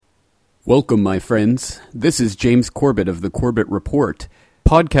Welcome, my friends. This is James Corbett of the Corbett Report,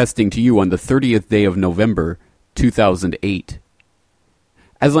 podcasting to you on the 30th day of November, 2008.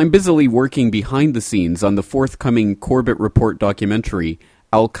 As I'm busily working behind the scenes on the forthcoming Corbett Report documentary,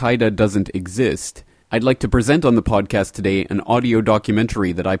 Al-Qaeda Doesn't Exist, I'd like to present on the podcast today an audio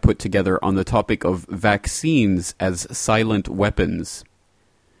documentary that I put together on the topic of vaccines as silent weapons.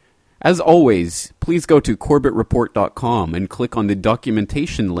 As always, please go to CorbettReport.com and click on the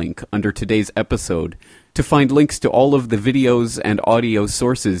documentation link under today's episode to find links to all of the videos and audio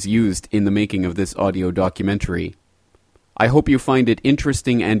sources used in the making of this audio documentary. I hope you find it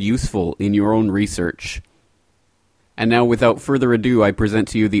interesting and useful in your own research. And now, without further ado, I present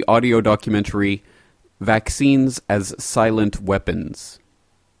to you the audio documentary, Vaccines as Silent Weapons.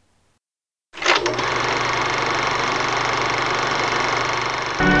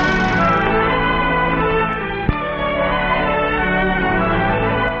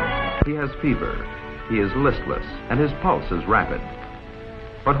 He has fever, he is listless, and his pulse is rapid.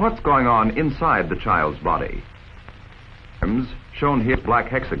 But what's going on inside the child's body? Germs, shown here as black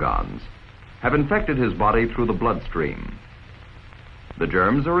hexagons, have infected his body through the bloodstream. The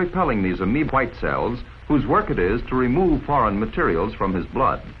germs are repelling these amoeba white cells whose work it is to remove foreign materials from his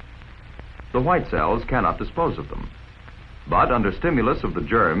blood. The white cells cannot dispose of them. But under stimulus of the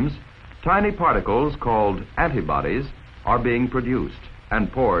germs, tiny particles called antibodies are being produced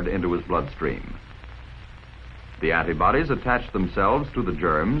and poured into his bloodstream. The antibodies attach themselves to the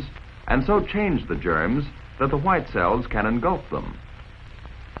germs and so change the germs that the white cells can engulf them.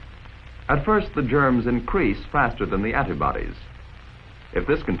 At first, the germs increase faster than the antibodies. If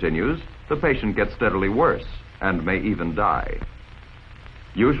this continues, the patient gets steadily worse and may even die.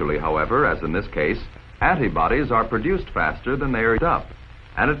 Usually, however, as in this case, antibodies are produced faster than they are used up,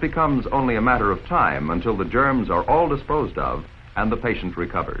 and it becomes only a matter of time until the germs are all disposed of and the patient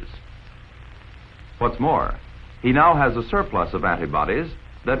recovers. What's more, he now has a surplus of antibodies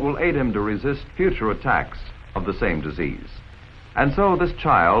that will aid him to resist future attacks of the same disease. And so this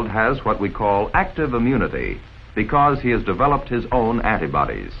child has what we call active immunity because he has developed his own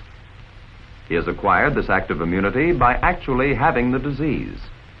antibodies. He has acquired this active immunity by actually having the disease.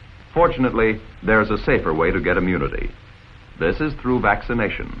 Fortunately, there's a safer way to get immunity. This is through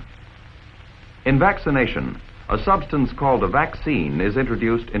vaccination. In vaccination, a substance called a vaccine is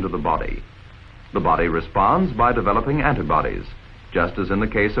introduced into the body. The body responds by developing antibodies, just as in the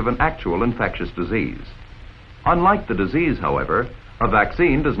case of an actual infectious disease. Unlike the disease, however, a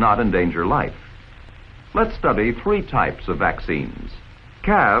vaccine does not endanger life. Let's study three types of vaccines.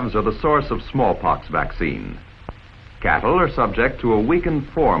 Calves are the source of smallpox vaccine. Cattle are subject to a weakened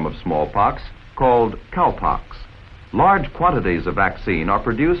form of smallpox called cowpox. Large quantities of vaccine are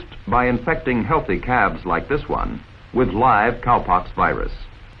produced by infecting healthy calves like this one with live cowpox virus.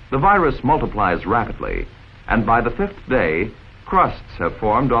 The virus multiplies rapidly, and by the 5th day, crusts have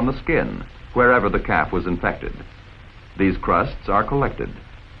formed on the skin wherever the calf was infected. These crusts are collected.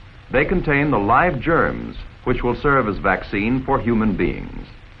 They contain the live germs, which will serve as vaccine for human beings.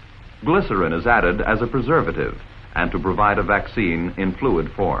 Glycerin is added as a preservative and to provide a vaccine in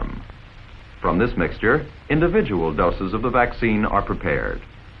fluid form. From this mixture, individual doses of the vaccine are prepared.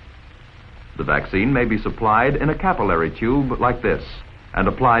 The vaccine may be supplied in a capillary tube like this and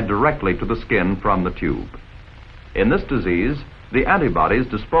applied directly to the skin from the tube. In this disease, the antibodies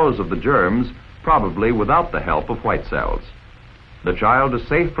dispose of the germs, probably without the help of white cells. The child is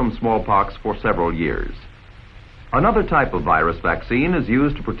safe from smallpox for several years. Another type of virus vaccine is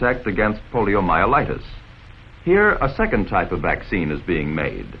used to protect against poliomyelitis. Here, a second type of vaccine is being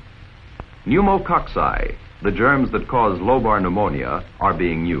made. Pneumococci, the germs that cause lobar pneumonia, are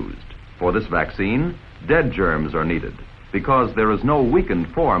being used. For this vaccine, dead germs are needed because there is no weakened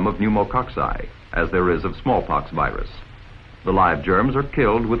form of pneumococci as there is of smallpox virus. The live germs are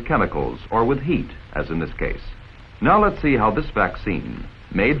killed with chemicals or with heat, as in this case. Now let's see how this vaccine,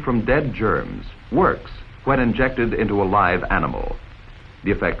 made from dead germs, works when injected into a live animal.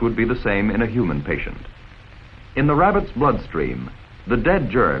 The effect would be the same in a human patient. In the rabbit's bloodstream, the dead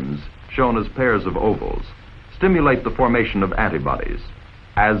germs, shown as pairs of ovals, stimulate the formation of antibodies.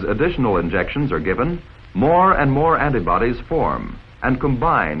 As additional injections are given, more and more antibodies form and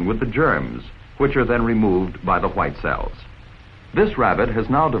combine with the germs, which are then removed by the white cells. This rabbit has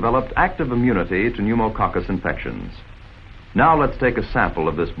now developed active immunity to pneumococcus infections. Now let's take a sample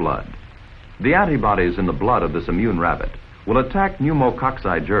of this blood. The antibodies in the blood of this immune rabbit will attack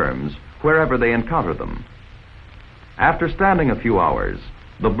pneumococci germs wherever they encounter them. After standing a few hours,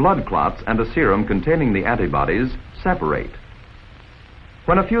 the blood clots and a serum containing the antibodies separate.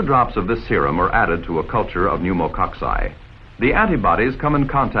 When a few drops of this serum are added to a culture of pneumococci, The antibodies come in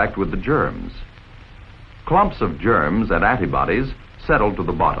contact with the germs. Clumps of germs and antibodies settle to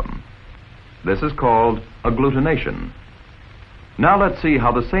the bottom. This is called agglutination. Now let's see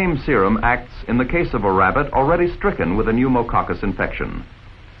how the same serum acts in the case of a rabbit already stricken with a pneumococcus infection.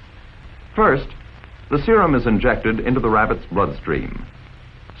 First, the serum is injected into the rabbit's bloodstream.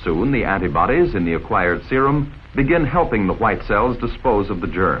 Soon, the antibodies in the acquired serum begin helping the white cells dispose of the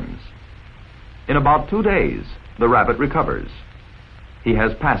germs. In about 2 days, the rabbit recovers. He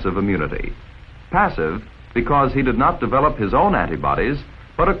has passive immunity. Passive because he did not develop his own antibodies,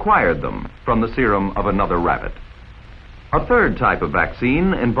 but acquired them from the serum of another rabbit. A third type of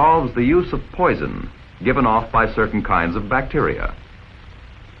vaccine involves the use of poison given off by certain kinds of bacteria.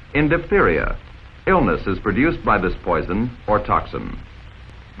 In diphtheria, illness is produced by this poison or toxin.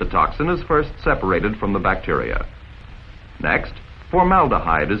 The toxin is first separated from the bacteria. Next,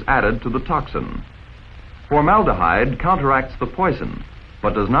 formaldehyde is added to the toxin. Formaldehyde counteracts the poison,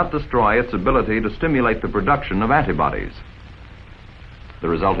 but does not destroy its ability to stimulate the production of antibodies. The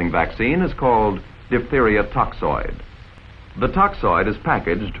resulting vaccine is called diphtheria toxoid. The toxoid is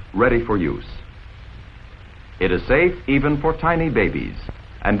packaged, ready for use. It is safe even for tiny babies,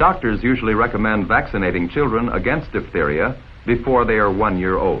 and doctors usually recommend vaccinating children against diphtheria before they are 1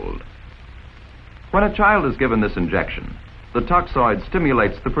 year old. When a child is given this injection, the toxoid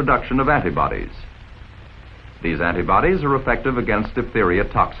stimulates the production of antibodies. These antibodies are effective against diphtheria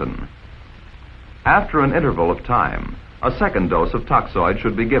toxin. After an interval of time, a second dose of toxoid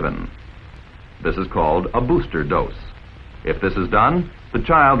should be given. This is called a booster dose. If this is done, the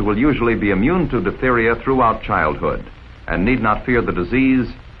child will usually be immune to diphtheria throughout childhood and need not fear the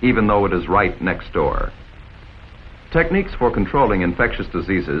disease even though it is right next door. Techniques for controlling infectious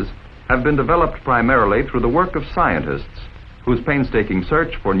diseases have been developed primarily through the work of scientists whose painstaking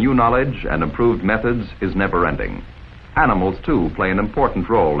search for new knowledge and improved methods is never-ending. Animals, too, play an important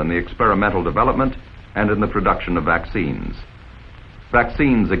role in the experimental development and in the production of vaccines.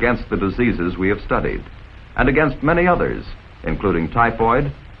 Vaccines against the diseases we have studied, and against many others, including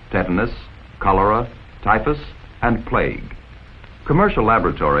typhoid, tetanus, cholera, typhus, and plague. Commercial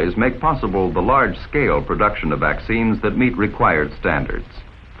laboratories make possible the large-scale production of vaccines that meet required standards.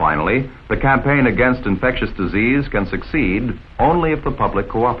 Finally, the campaign against infectious disease can succeed only if the public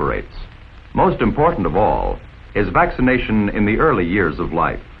cooperates. Most important of all is vaccination in the early years of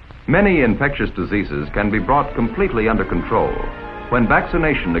life. Many infectious diseases can be brought completely under control when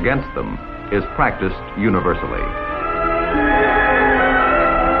vaccination against them is practiced universally.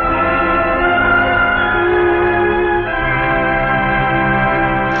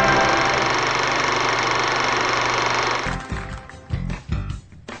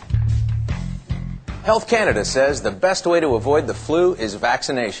 Health Canada says the best way to avoid the flu is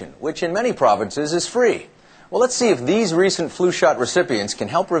vaccination, which in many provinces is free. Well, let's see if these recent flu shot recipients can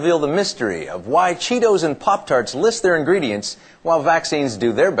help reveal the mystery of why Cheetos and Pop-Tarts list their ingredients while vaccines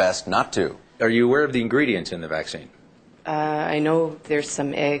do their best not to. Are you aware of the ingredients in the vaccine? I know there's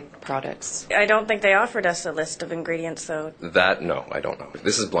some egg products. I don't think they offered us a list of ingredients, so... That, no, I don't know.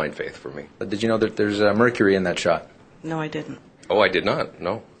 This is blind faith for me. But did you know that there's mercury in that shot? No, I didn't. Oh, I did not,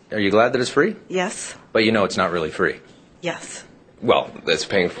 no. Are you glad that it's free? Yes. But you know it's not really free. Yes. Well, that's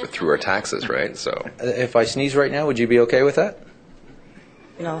paying through our taxes, right? So. If I sneeze right now, would you be okay with that?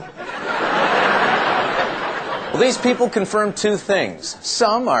 No. Well, these people confirm two things.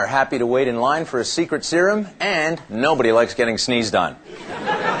 Some are happy to wait in line for a secret serum, and nobody likes getting sneezed on.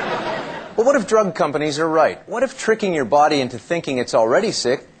 But what if drug companies are right? What if tricking your body into thinking it's already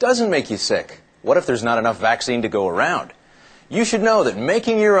sick doesn't make you sick? What if there's not enough vaccine to go around? You should know that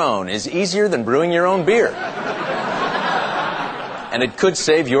making your own is easier than brewing your own beer. And it could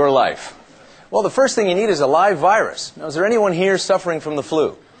save your life. Well, the first thing you need is a live virus. Now, is there anyone here suffering from the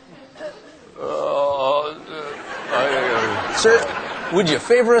flu? Sir, would you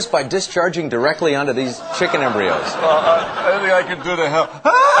favor us by discharging directly onto these chicken embryos? I think I can do the hell.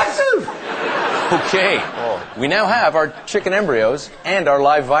 Okay. We now have our chicken embryos and our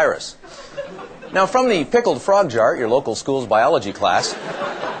live virus. Now, from the pickled frog jar at your local school's biology class,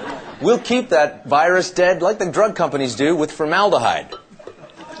 we'll keep that virus dead like the drug companies do with formaldehyde.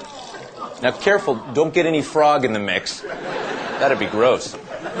 Now, careful, don't get any frog in the mix. That'd be gross.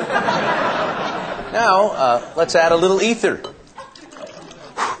 Now, let's add a little ether.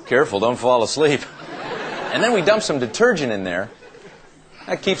 Careful, don't fall asleep. And then we dump some detergent in there.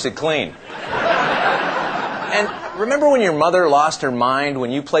 That keeps it clean. And remember when your mother lost her mind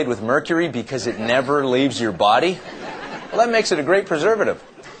when you played with mercury because it never leaves your body? Well, that makes it a great preservative.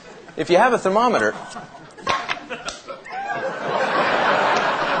 If you have a thermometer,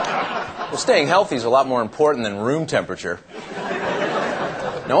 Well, staying healthy is a lot more important than room temperature.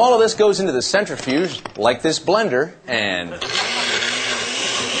 Now, all of this goes into the centrifuge, like this blender, and...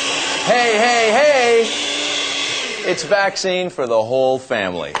 Hey! It's vaccine for the whole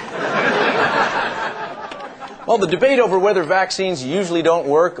family. Well, the debate over whether vaccines usually don't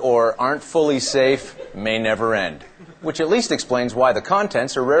work or aren't fully safe may never end, which at least explains why the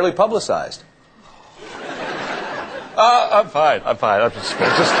contents are rarely publicized. I'm fine. I'm just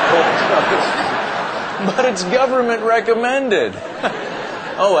But it's government recommended.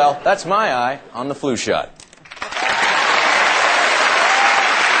 Oh well, that's my eye on the flu shot.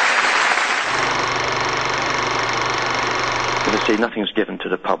 As I say, nothing's given to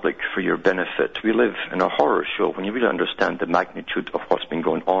the public for your benefit. We live in a horror show when you really understand the magnitude of what's been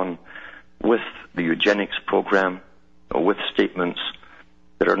going on with the eugenics program, or with statements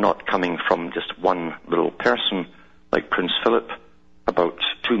that are not coming from just one little person like Prince Philip about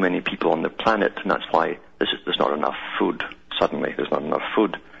too many people on the planet, and that's why there's not enough food. Suddenly, there's not enough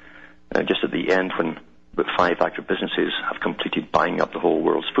food. Just at the end, when about 5 agribusinesses have completed buying up the whole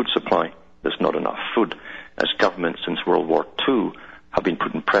world's food supply, there's not enough food, as governments since World War II have been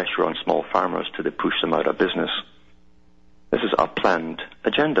putting pressure on small farmers to push them out of business. This is a planned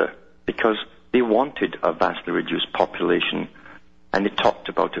agenda, because they wanted a vastly reduced population, and they talked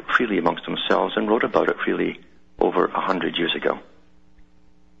about it freely amongst themselves and wrote about it freely over 100 years ago.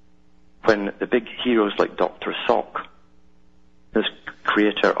 When the big heroes like Dr. Salk, this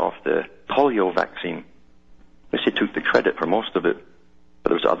creator of the polio vaccine, they took the credit for most of it, but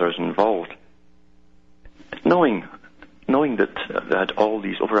there was others involved. Knowing that they had all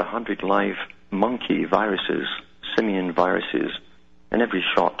these over 100 live monkey viruses, simian viruses, in every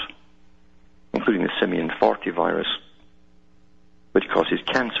shot, including the simian 40 virus, which causes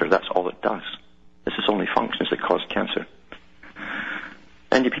cancer. That's all it does. This is only functions that cause cancer.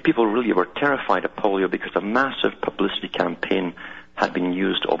 And people really were terrified of polio because a massive publicity campaign had been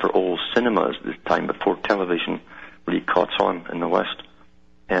used over old cinemas at the time before television really caught on in the West.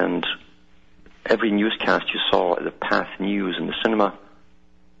 And every newscast you saw at the Path News in the cinema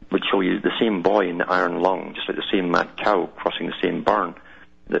would show you the same boy in the iron lung, just like the same mad cow crossing the same barn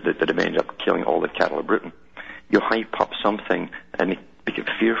that ended up killing all the cattle of Britain. You hype up something and make it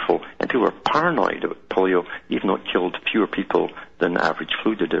fearful, and people were paranoid about polio, even though it killed fewer people than the average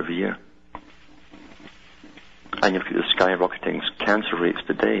flu did every year. And you look at the skyrocketing cancer rates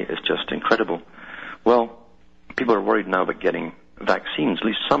today, it's just incredible. Well, people are worried now about getting vaccines. At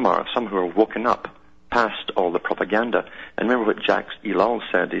least some are, some who are woken up past all the propaganda. And remember what Jacques Ellul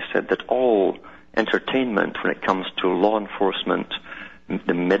said. He said that all entertainment, when it comes to law enforcement,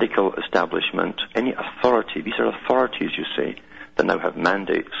 the medical establishment, any authority, these are authorities, you say, that now have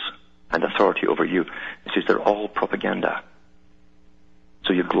mandates and authority over you. He says they're all propaganda.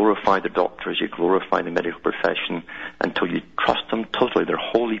 So you glorify the doctors, you glorify the medical profession until you trust them totally. They're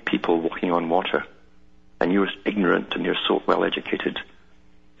holy people walking on water. And you're ignorant and you're so well educated.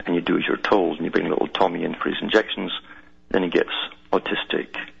 And you do as you're told, and you bring little Tommy in for his injections, then he gets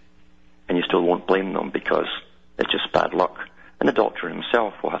autistic. And you still won't blame them because it's just bad luck. And the doctor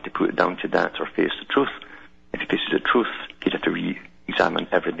himself will have to put it down to that or face the truth. If he faces the truth, he'd have to re-examine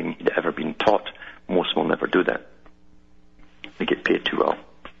everything he'd ever been taught. Most will never do that. They get paid too well.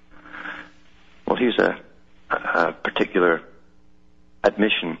 Well, here's a particular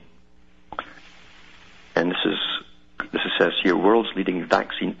admission. And this says here, world's leading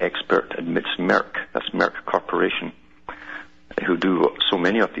vaccine expert admits Merck, that's Merck Corporation, who do so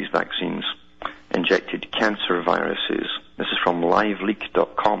many of these vaccines, injected cancer viruses. This is from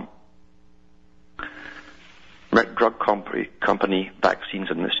liveleak.com. Merck Drug Company vaccines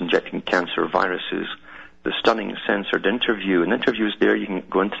admits injecting cancer viruses. The stunning censored interview. And interviews there, you can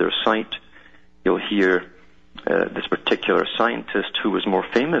go into their site. You'll hear this particular scientist who was more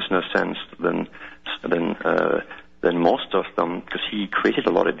famous in a sense than most of them, because he created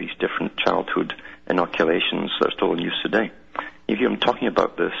a lot of these different childhood inoculations that are still in use today. You hear him talking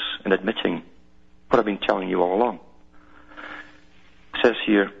about this and admitting what I've been telling you all along. It says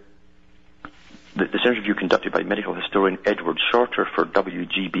here that this interview conducted by medical historian Edward Shorter for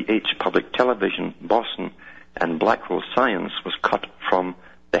WGBH Public Television, Boston, and Blackwell Science was cut from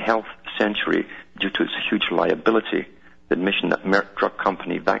the Health Century due to its huge liability. The admission that Merck Drug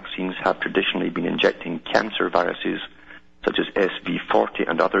Company vaccines have traditionally been injecting cancer viruses such as SV40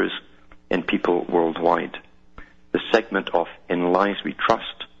 and others in people worldwide. The segment of In Lies We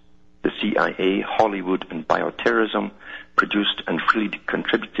Trust, the CIA, Hollywood, and bioterrorism, produced and freely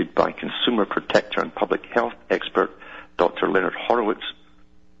contributed by consumer protector and public health expert Dr. Leonard Horowitz,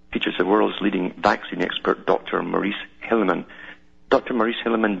 features the world's leading vaccine expert Dr. Maurice Hilleman. Dr. Maurice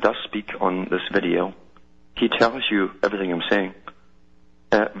Hilleman does speak on this video. He tells you everything I'm saying,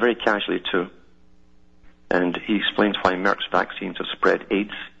 very casually too. And he explains why Merck's vaccines have spread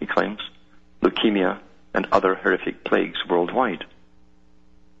AIDS, he claims, leukemia, and other horrific plagues worldwide.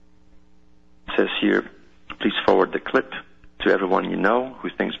 It says here, please forward the clip to everyone you know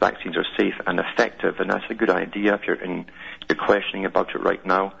who thinks vaccines are safe and effective, and that's a good idea if you're questioning about it right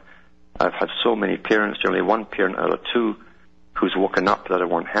now. I've had so many parents, generally one parent out of two, who's woken up, the other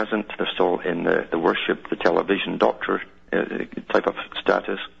one hasn't. They're still in the worship, the television doctor type of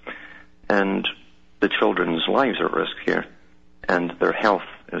status, and the children's lives are at risk here, and their health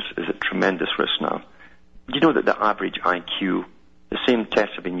is at tremendous risk now. Do you know that the average IQ, the same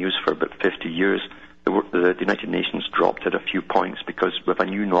tests have been used for about 50 years, the United Nations dropped it a few points because with a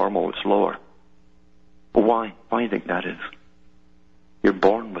new normal it's lower. Well, why? Why do you think that is? You're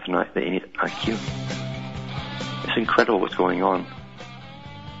born with the IQ. It's incredible what's going on.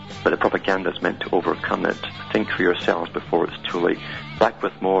 But the propaganda is meant to overcome it. Think for yourselves before it's too late. Back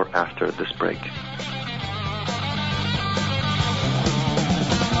with more after this break.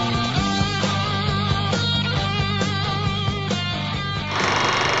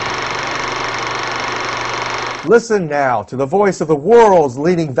 Listen now to the voice of the world's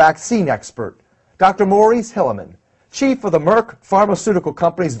leading vaccine expert, Dr. Maurice Hilleman, chief of the Merck Pharmaceutical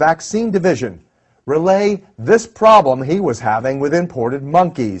Company's vaccine division, relay this problem he was having with imported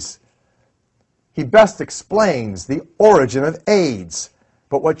monkeys. He best explains the origin of AIDS,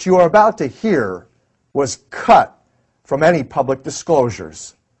 but what you are about to hear was cut from any public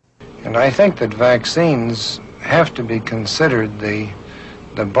disclosures. And I think that vaccines have to be considered the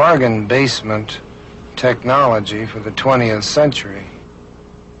bargain basement technology for the 20th century.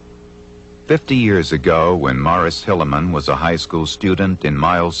 50 years ago, when Maurice Hilleman was a high school student in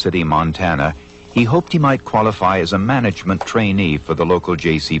Miles City, Montana, he hoped he might qualify as a management trainee for the local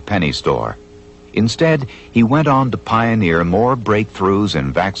J.C. Penney store. Instead, he went on to pioneer more breakthroughs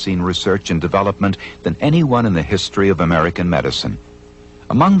in vaccine research and development than anyone in the history of American medicine.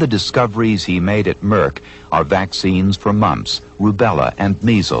 Among the discoveries he made at Merck are vaccines for mumps, rubella, and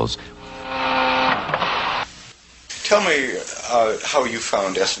measles. Tell me how you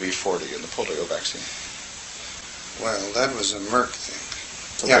found SV40 in the polio vaccine. Well, that was a Merck thing.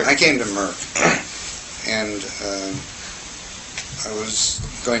 Okay. Yeah, I came to Merck, and I was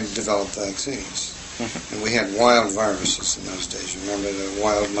going to develop vaccines. Mm-hmm. And we had wild viruses in those days. Remember the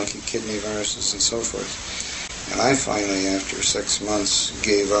wild monkey kidney viruses and so forth? And I finally, after 6 months,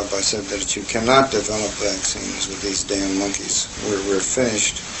 gave up. I said that you cannot develop vaccines with these damn monkeys. We're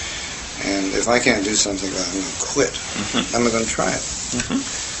finished. And if I can't do something about it, I'm going to quit. Mm-hmm. I'm going to try it. Mm-hmm.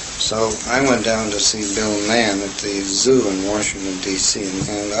 So I went down to see Bill Mann at the zoo in Washington, D.C.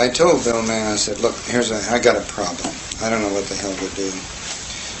 And I told Bill Mann, I said, look, I got a problem. I don't know what the hell to do.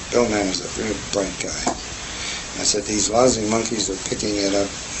 Bill Mann is a real bright guy. I said, these lousy monkeys are picking it up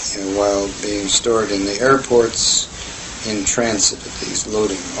while being stored in the airports in transit at these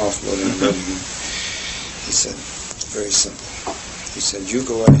offloading, loading. He said, it's very simple. He said, you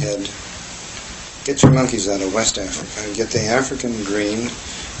go ahead, get your monkeys out of West Africa, get the African green,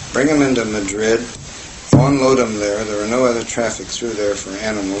 bring them into Madrid, unload them there. There are no other traffic through there for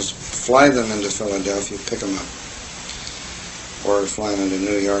animals. Fly them into Philadelphia, pick them up. Or fly them into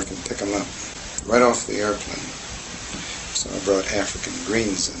New York and pick them up. Right off the airplane. So I brought African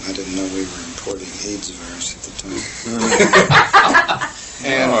greens in. I didn't know we were importing AIDS virus at the time.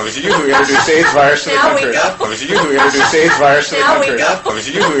 And it was you who introduced AIDS virus to the country. It was you who introduced AIDS virus to the country. It was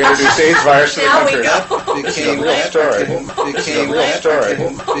you who introduced AIDS virus to the country. Became a real story. Became a real story.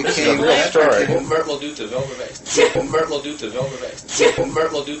 Became a real story. Mert will do to develop a vaccine. Mert will do to develop a vaccine.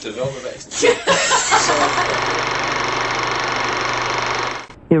 Mert will do to develop a vaccine.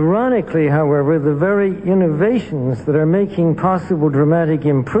 Ironically, however, the very innovations that are making possible dramatic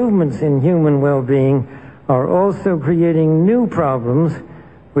improvements in human well-being are also creating new problems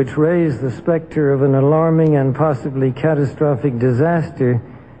which raise the specter of an alarming and possibly catastrophic disaster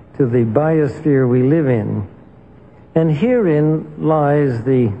to the biosphere we live in. And herein lies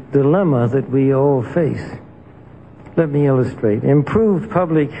the dilemma that we all face. Let me illustrate. Improved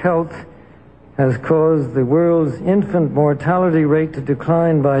public health has caused the world's infant mortality rate to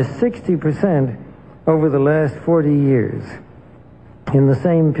decline by 60% over the last 40 years. In the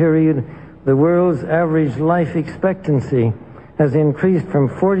same period, the world's average life expectancy has increased from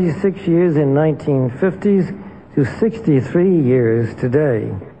 46 years in 1950s to 63 years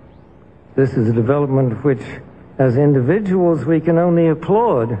today. This is a development which, as individuals, we can only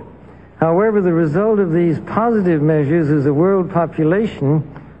applaud. However, the result of these positive measures is a world population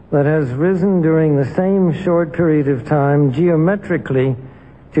that has risen during the same short period of time geometrically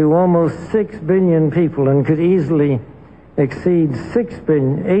to almost 6 billion people and could easily exceed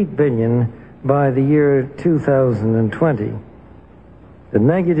 8 billion by the year 2020. The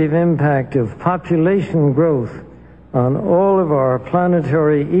negative impact of population growth on all of our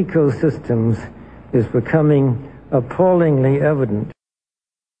planetary ecosystems is becoming appallingly evident.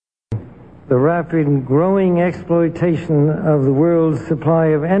 The rapid growing exploitation of the world's supply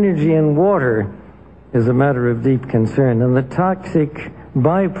of energy and water is a matter of deep concern, and the toxic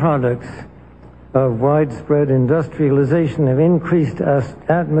byproducts of widespread industrialization have increased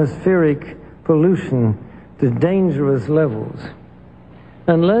atmospheric pollution to dangerous levels.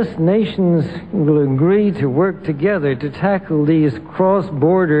 Unless nations will agree to work together to tackle these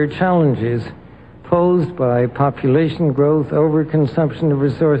cross-border challenges posed by population growth, overconsumption of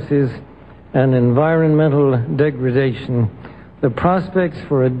resources, and environmental degradation, the prospects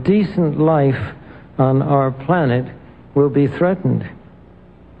for a decent life on our planet will be threatened.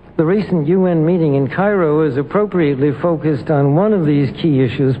 The recent UN meeting in Cairo is appropriately focused on one of these key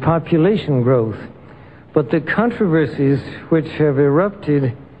issues, population growth. But the controversies which have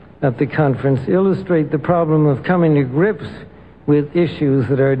erupted at the conference illustrate the problem of coming to grips with issues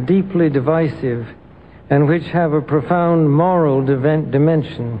that are deeply divisive and which have a profound moral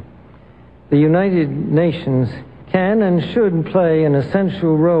dimension. The United Nations can and should play an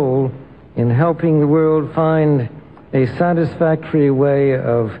essential role in helping the world find a satisfactory way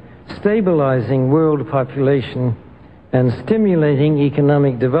of stabilizing world population and stimulating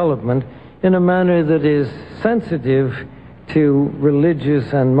economic development in a manner that is sensitive to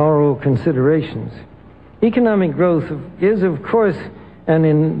religious and moral considerations. Economic growth is, of course, an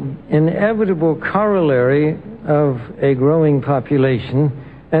inevitable corollary of a growing population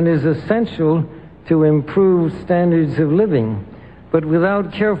and is essential to improve standards of living. But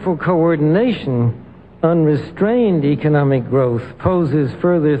without careful coordination, unrestrained economic growth poses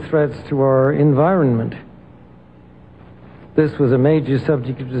further threats to our environment. This was a major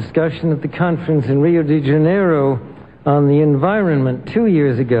subject of discussion at the conference in Rio de Janeiro on the environment 2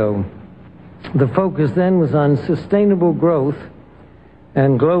 years ago. The focus then was on sustainable growth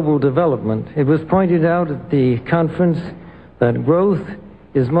and global development. It was pointed out at the conference that growth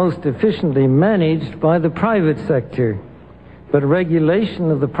is most efficiently managed by the private sector, but regulation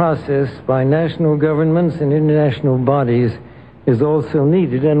of the process by national governments and international bodies is also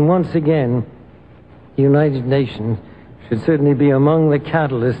needed. And once again, the United Nations should certainly be among the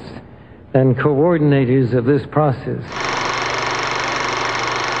catalysts and coordinators of this process.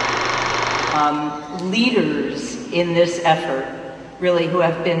 Leaders in this effort, really, who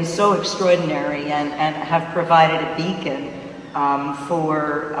have been so extraordinary and have provided a beacon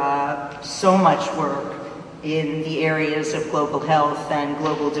for so much work in the areas of global health and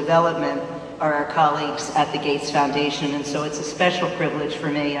global development are our colleagues at the Gates Foundation. And so it's a special privilege for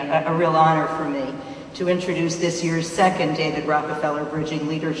me, a real honor for me, to introduce this year's second David Rockefeller Bridging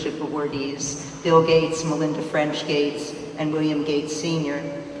Leadership Awardees, Bill Gates, Melinda French Gates, and William Gates Sr.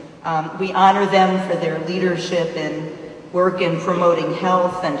 We honor them for their leadership and work in promoting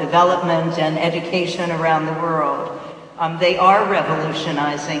health and development and education around the world. They are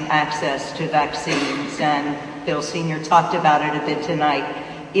revolutionizing access to vaccines, and Bill Sr. talked about it a bit tonight.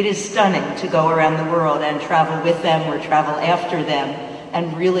 It is stunning to go around the world and travel with them or travel after them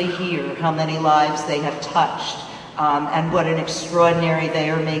and really hear how many lives they have touched and what an extraordinary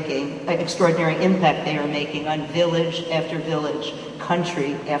impact they are making on village after village,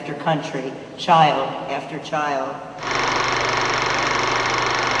 country after country, child after child.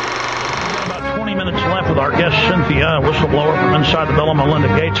 20 minutes left with our guest, Cynthia, a whistleblower from inside the Bill and Melinda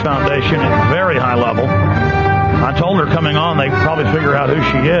Gates Foundation at a very high level. I told her coming on they'd probably figure out who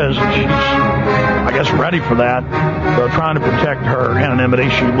she is. She's, I guess, ready for that. So trying to protect her anonymity.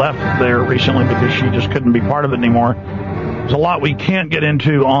 She left there recently because she just couldn't be part of it anymore. There's a lot we can't get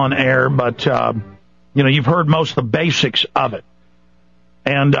into on air, but, you've heard most of the basics of it.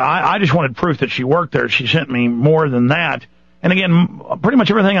 And I just wanted proof that she worked there. She sent me more than that. And again, pretty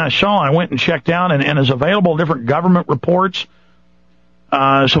much everything I saw, I went and checked out and is available, different government reports.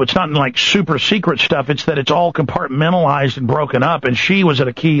 So it's not like super secret stuff. It's that it's all compartmentalized and broken up. And she was at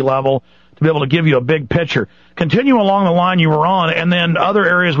a key level to be able to give you a big picture. Continue along the line you were on, and then other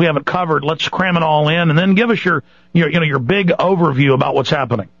areas we haven't covered. Let's cram it all in, and then give us your big overview about what's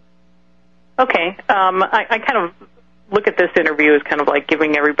happening. Okay. I kind of look at this interview as kind of like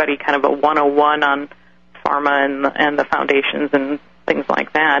giving everybody kind of a 101 on pharma and the foundations and things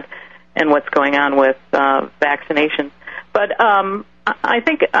like that, and what's going on with vaccinations. But I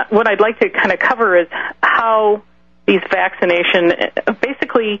think what I'd like to kind of cover is how these vaccination,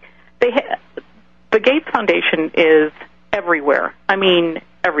 basically, the Gates Foundation is everywhere. I mean,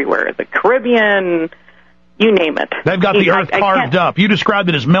 everywhere. The Caribbean, you name it. They've got the earth carved up. You described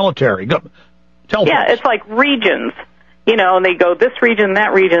it as military. Tell Yeah, folks. it's like regions, and they go this region,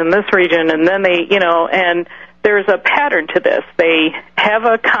 that region, this region, and then they, and there's a pattern to this. They have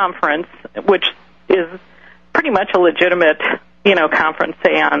a conference, which is pretty much a legitimate, conference,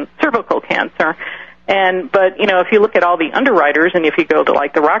 say, on cervical cancer. But if you look at all the underwriters, and if you go to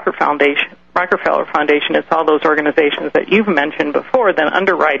like the Rockefeller Foundation, it's all those organizations that you've mentioned before that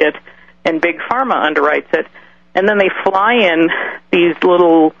underwrite it, and Big Pharma underwrites it, and then they fly in these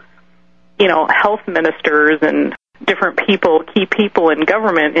little, health ministers and different people, key people in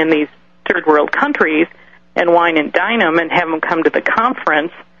government in these third world countries, and wine and dine them and have them come to the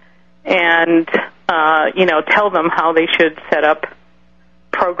conference and tell them how they should set up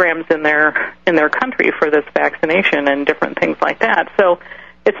programs in their country for this vaccination and different things like that. So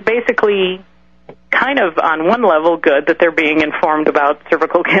it's basically kind of on one level good that they're being informed about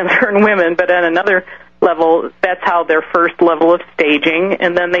cervical cancer in women, but at another level, that's how their first level of staging,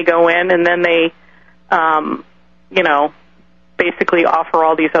 and then they go in and then they, basically offer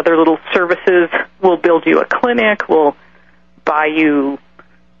all these other little services. We'll build you a clinic, we'll buy you,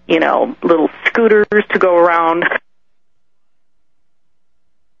 little scooters to go around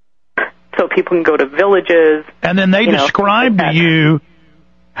so people can go to villages. And then they describe to you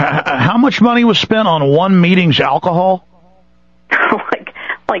how much money was spent on one meeting's alcohol?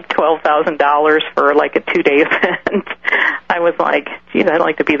 like $12,000 for like a 2-day event. I was like, geez, I'd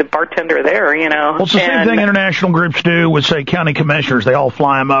like to be the bartender there, Well, it's the same thing international groups do with, say, county commissioners. They all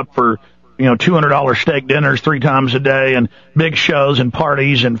fly them up for, $200 steak dinners 3 times a day and big shows and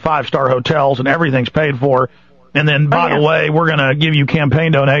parties and 5-star hotels, and everything's paid for. And then, by the way, we're going to give you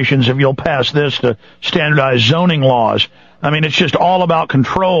campaign donations if you'll pass this to standardized zoning laws. I mean, it's just all about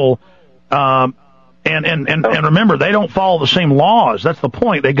control. And remember, they don't follow the same laws. That's the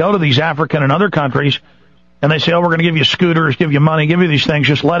point. They go to these African and other countries, and they say, we're going to give you scooters, give you money, give you these things.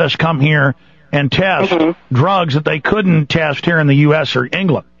 Just let us come here and test drugs that they couldn't test here in the U.S. or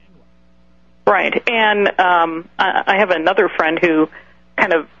England. Right. And I have another friend who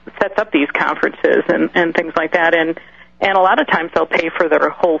kind of sets up these conferences and things like that. And a lot of times they'll pay for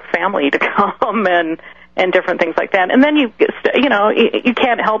their whole family to come and different things like that. And then you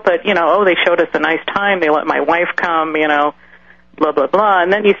can't help it, they showed us a nice time, they let my wife come, blah, blah, blah.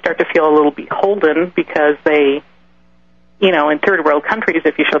 And then you start to feel a little beholden because they, in third world countries,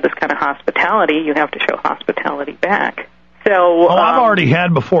 if you show this kind of hospitality, you have to show hospitality back. So, I've already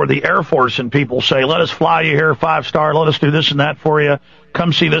had before the Air Force and people say, let us fly you here 5-star, let us do this and that for you,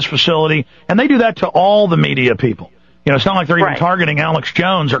 come see this facility. And they do that to all the media people. It's not like they're even targeting Alex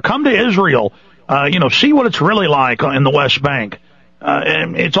Jones, or come to Israel, see what it's really like in the West Bank.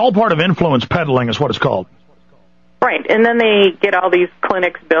 And it's all part of influence peddling is what it's called. Right, and then they get all these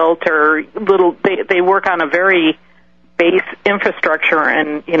clinics built, or they work on a very base infrastructure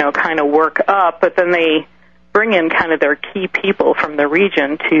and, kind of work up, but then they bring in kind of their key people from the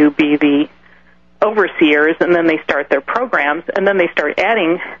region to be the overseers, and then they start their programs, and then they start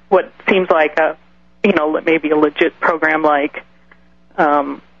adding what seems like maybe a legit program like,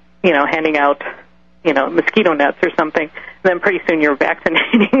 handing out, mosquito nets or something. And then pretty soon you're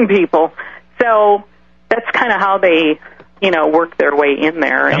vaccinating people. So that's kind of how they, work their way in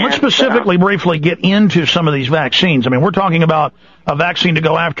there. And let's specifically briefly get into some of these vaccines. I mean, we're talking about a vaccine to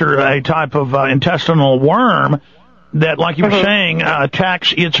go after a type of intestinal worm that, like you were saying,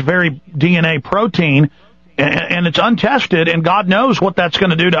 attacks its very DNA protein, and it's untested, and God knows what that's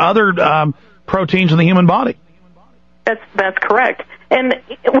going to do to other proteins in the human body. That's correct. And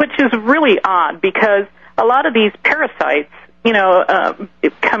which is really odd, because a lot of these parasites,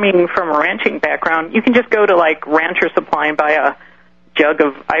 coming from a ranching background, you can just go to like Rancher Supply and buy a jug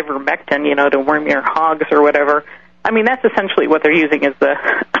of ivermectin, to worm your hogs or whatever. I mean, that's essentially what they're using as the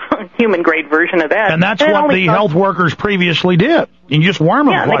human grade version of that. And that's what the health workers previously did. You just worm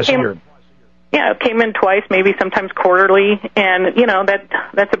them twice a year. Yeah, it came in twice, maybe sometimes quarterly, and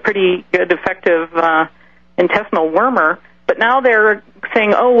that's a pretty good, effective intestinal wormer. But now they're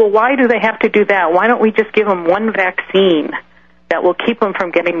saying, why do they have to do that? Why don't we just give them one vaccine that will keep them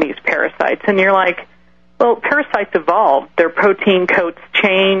from getting these parasites? And you're like, well, parasites evolve. Their protein coats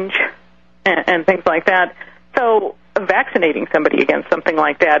change and things like that. So vaccinating somebody against something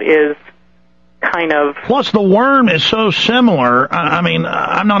like that is kind of... Plus, the worm is so similar. I mean,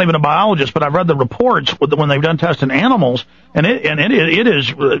 I'm not even a biologist, but I've read the reports when they've done tests in animals, and it is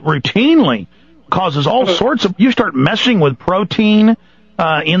routinely causes all sorts of... You start messing with protein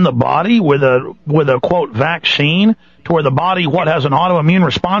in the body with a quote vaccine to where the body has an autoimmune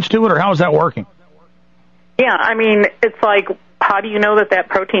response to it, or how is that working? Yeah, I mean, it's like, how do you know that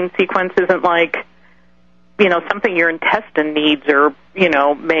protein sequence isn't like, something your intestine needs or,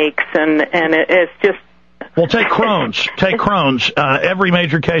 makes, and it's just... Well, take Crohn's. Every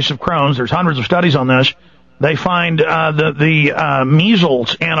major case of Crohn's, there's hundreds of studies on this, they find the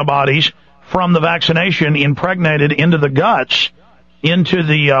measles antibodies from the vaccination impregnated into the guts, into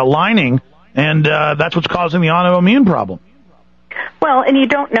the lining, and that's what's causing the autoimmune problem. Well, and you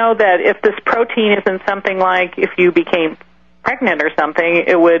don't know that if this protein isn't something like if you became pregnant or something,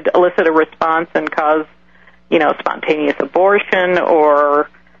 it would elicit a response and cause, spontaneous abortion or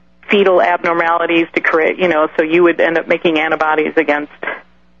fetal abnormalities to create, so you would end up making antibodies against,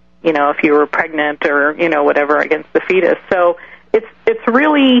 if you were pregnant or, whatever, against the fetus. So it's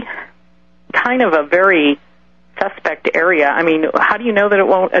really kind of a very suspect area. I mean, how do you know that it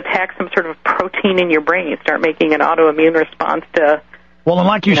won't attack some sort of protein in your brain? You start making an autoimmune response to... Well, and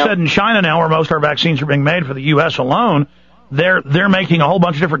like you said, in China now, where most of our vaccines are being made for the U.S. alone, they're making a whole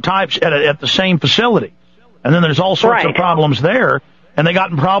bunch of different types at the same facility. And then there's all sorts of problems there. And they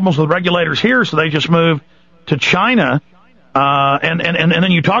got in problems with regulators here, so they just moved to China. And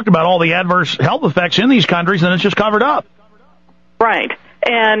then you talked about all the adverse health effects in these countries, and it's just covered up. Right.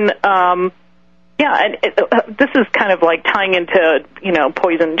 And, this is kind of like tying into,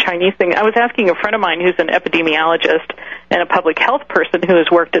 poison Chinese thing. I was asking a friend of mine who's an epidemiologist and a public health person who has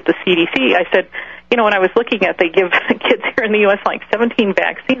worked at the CDC. I said, when I was looking at, they give kids here in the U.S. like 17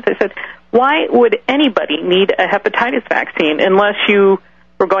 vaccines. I said, why would anybody need a hepatitis vaccine unless you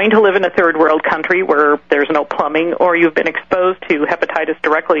were going to live in a third world country where there's no plumbing, or you've been exposed to hepatitis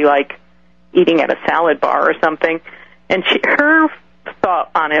directly, like eating at a salad bar or something? And her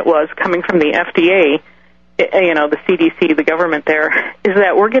thought on it was, coming from the FDA, the CDC, the government there, is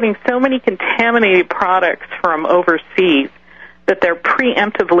that we're getting so many contaminated products from overseas that they're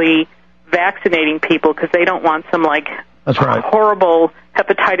preemptively vaccinating people because they don't want some horrible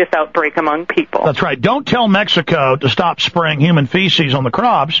hepatitis outbreak among people. That's right. Don't tell Mexico to stop spraying human feces on the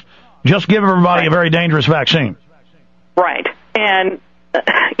crops. Just give everybody a very dangerous vaccine. Right. And,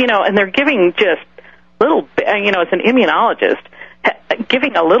 and they're giving just little, as an immunologist,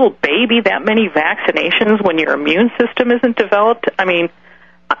 giving a little baby that many vaccinations when your immune system isn't developed. I mean,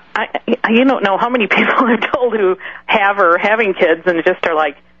 you don't know how many people I've told who have or are having kids and just are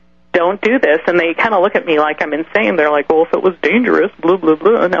like, don't do this, and they kind of look at me like I'm insane. They're like, well, if it was dangerous, blah, blah,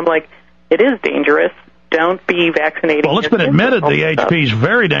 blah, and I'm like, it is dangerous. Don't be vaccinating. Well, it's been admitted the HP is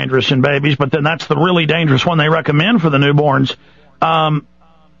very dangerous in babies, but then that's the really dangerous one they recommend for the newborns.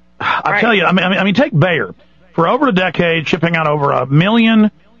 I tell you, I mean, take Bayer. For over a decade, shipping out over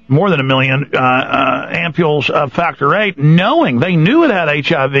more than a million ampules of Factor VIII, knowing they knew it had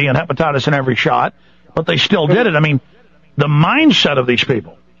HIV and hepatitis in every shot, but they still did it. I mean, the mindset of these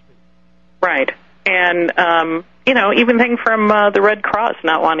people. Right. And, even thing from the Red Cross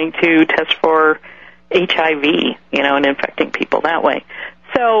not wanting to test for HIV, and infecting people that way.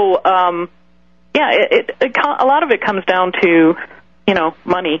 So, a lot of it comes down to,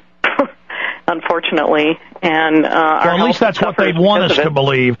 money, unfortunately. And at least that's what they want us to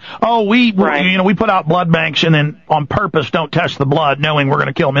believe. Oh, we put out blood banks and then on purpose don't test the blood, knowing we're going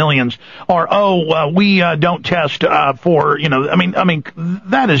to kill millions. Or we don't test for I mean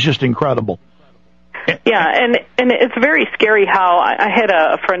that is just incredible. Yeah, and it's very scary how I had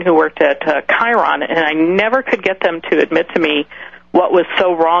a friend who worked at Chiron, and I never could get them to admit to me what was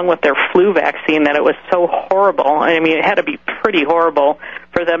so wrong with their flu vaccine that it was so horrible. I mean, it had to be pretty horrible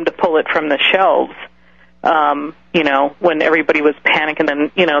for them to pull it from the shelves. When everybody was panicking,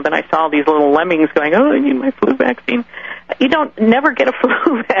 then I saw these little lemmings going, oh, I need my flu vaccine. You never get a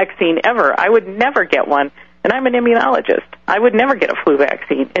flu vaccine ever. I would never get one, and I'm an immunologist. I would never get a flu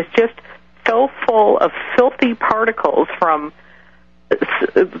vaccine. It's just so full of filthy particles from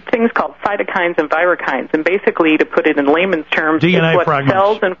things called cytokines and virokines. And basically, to put it in layman's terms, DNA it's what fragments.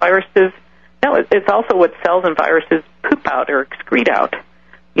 cells and viruses... No, it's also what cells and viruses poop out or excrete out.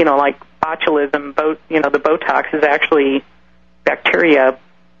 Like botulism, the Botox is actually bacteria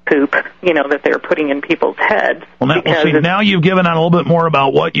poop, that they're putting in people's heads. Now you've given out a little bit more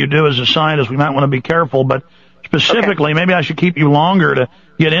about what you do as a scientist. We might want to be careful, but specifically, maybe I should keep you longer to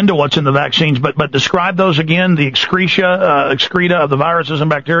get into what's in the vaccines, but describe those again, the excreta of the viruses and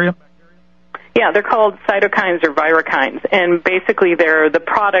bacteria. Yeah, they're called cytokines or virokines, and basically they're the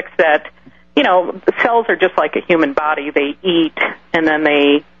products that, the cells are just like a human body. They eat, and then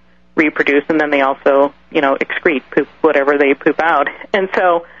they reproduce, and then they also, excrete, poop, whatever they poop out. And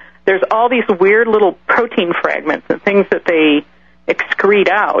so there's all these weird little protein fragments and things that they excrete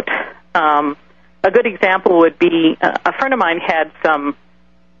out. A good example would be a friend of mine had some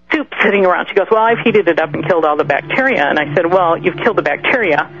soup sitting around. She goes, well, I've heated it up and killed all the bacteria. And I said, well, you've killed the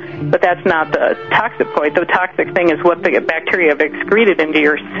bacteria, but that's not the toxic point. The toxic thing is what the bacteria have excreted into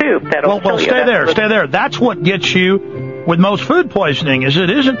your soup. That'll kill you. Stay there. That's what gets you with most food poisoning, is it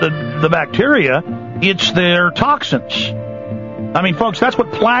isn't the bacteria, it's their toxins. I mean, folks, that's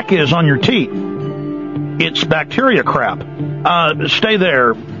what plaque is on your teeth. It's bacteria crap. Stay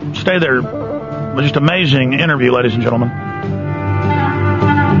there. Just amazing interview, ladies and gentlemen.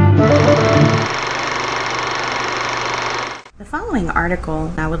 The following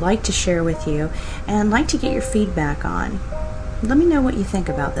article I would like to share with you and like to get your feedback on. Let me know what you think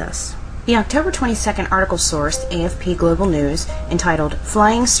about this. The October 22nd article sourced AFP Global News entitled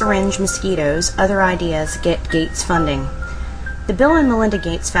Flying Syringe Mosquitoes, Other Ideas Get Gates Funding. The Bill and Melinda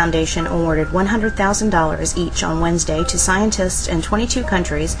Gates Foundation awarded $100,000 each on Wednesday to scientists in 22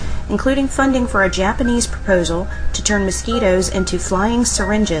 countries, including funding for a Japanese proposal to turn mosquitoes into flying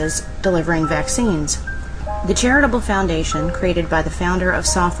syringes delivering vaccines. The charitable foundation, created by the founder of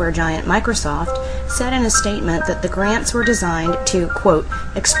software giant Microsoft, said in a statement that the grants were designed to, quote,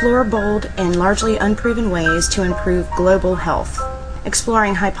 explore bold and largely unproven ways to improve global health,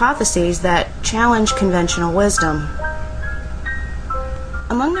 exploring hypotheses that challenge conventional wisdom.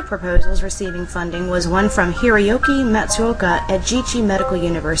 Among the proposals receiving funding was one from Hiroyuki Matsuoka at Jichi Medical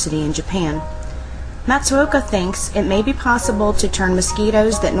University in Japan. Matsuoka thinks it may be possible to turn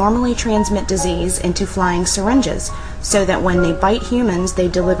mosquitoes that normally transmit disease into flying syringes, so that when they bite humans, they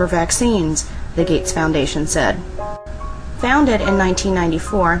deliver vaccines, the Gates Foundation said. Founded in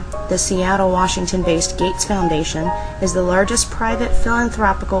 1994, the Seattle, Washington-based Gates Foundation is the largest private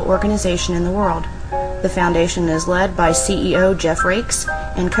philanthropical organization in the world. The foundation is led by CEO Jeff Rakes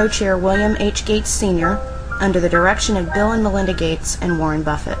and co-chair William H. Gates Sr. under the direction of Bill and Melinda Gates and Warren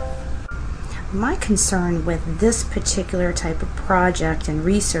Buffett. My concern with this particular type of project and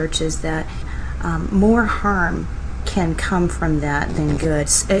research is that more harm can come from that than good,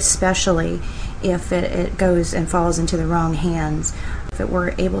 especially if it goes and falls into the wrong hands. If it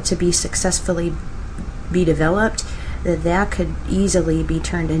were able to be successfully be developed, that could easily be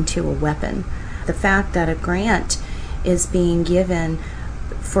turned into a weapon. The fact that a grant is being given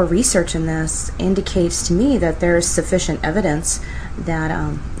for research in this indicates to me that there is sufficient evidence that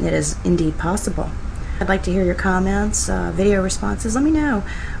it is indeed possible. I'd like to hear your comments, video responses. Let me know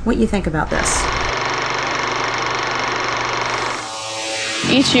what you think about this.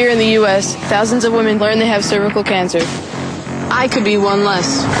 Each year in the U.S., thousands of women learn they have cervical cancer. I could be one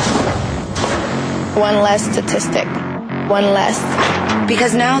less. One less statistic. One less.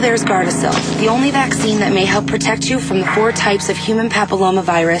 Because now there's Gardasil, the only vaccine that may help protect you from the 4 types of human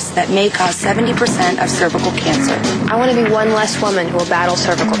papillomavirus that may cause 70% of cervical cancer. I want to be one less woman who will battle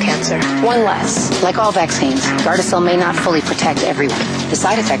cervical cancer. One less. Like all vaccines, Gardasil may not fully protect everyone. The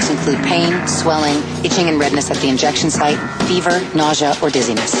side effects include pain, swelling, itching and redness at the injection site, fever, nausea, or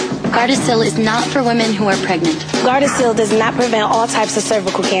dizziness. Gardasil is not for women who are pregnant. Gardasil does not prevent all types of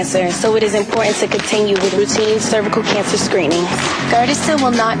cervical cancer, so it is important to continue with routine cervical cancer screening. Gardasil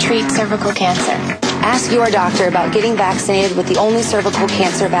will not treat cervical cancer. Ask your doctor about getting vaccinated with the only cervical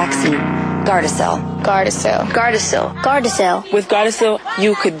cancer vaccine, Gardasil. Gardasil. Gardasil. Gardasil. With Gardasil,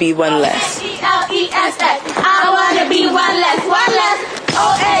 you could be one less. O-A-E-L-E-S-S. I want to be one less. One less.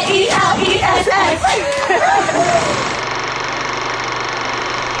 O-A-E-L-E-S-S.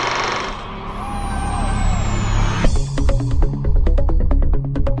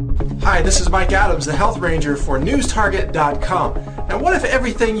 Hi, this is Mike Adams, the Health Ranger for NewsTarget.com. Now, what if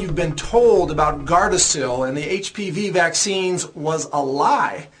everything you've been told about Gardasil and the HPV vaccines was a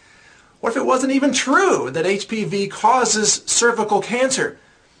lie? What if it wasn't even true that HPV causes cervical cancer?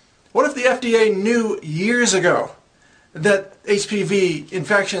 What if the FDA knew years ago that HPV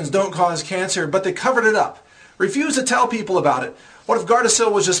infections don't cause cancer, but they covered it up, refused to tell people about it? What if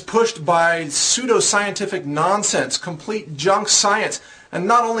Gardasil was just pushed by pseudoscientific nonsense, complete junk science, and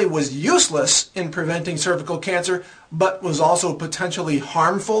not only was useless in preventing cervical cancer, but was also potentially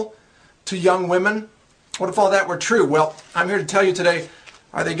harmful to young women? What if all that were true? Well, I'm here to tell you today,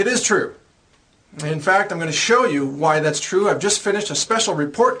 I think it is true. In fact, I'm going to show you why that's true. I've just finished a special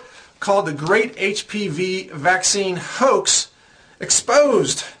report called The Great HPV Vaccine Hoax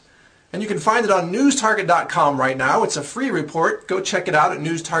Exposed. And you can find it on NewsTarget.com right now. It's a free report. Go check it out at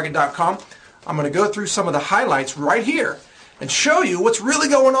NewsTarget.com. I'm going to go through some of the highlights right here and show you what's really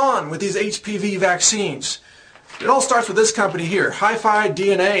going on with these HPV vaccines. It all starts with this company here, Hi-Fi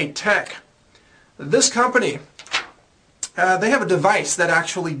DNA Tech. This company, they have a device that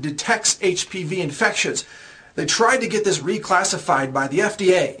actually detects HPV infections. They tried to get this reclassified by the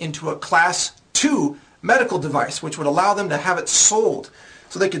FDA into a Class 2 medical device, which would allow them to have it sold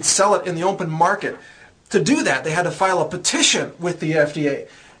so they could sell it in the open market. To do that, they had to file a petition with the FDA.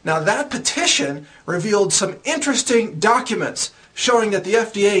 Now, that petition revealed some interesting documents showing that the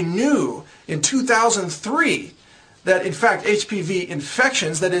FDA knew in 2003 that, in fact, HPV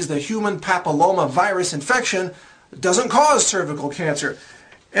infections, that is the human papilloma virus infection, doesn't cause cervical cancer.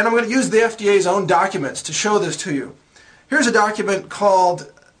 And I'm going to use the FDA's own documents to show this to you. Here's a document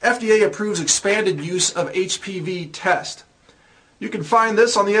called FDA Approves Expanded Use of HPV Test. You can find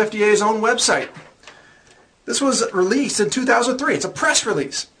this on the FDA's own website. This was released in 2003. It's a press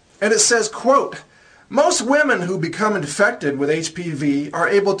release. And it says, quote, most women who become infected with HPV are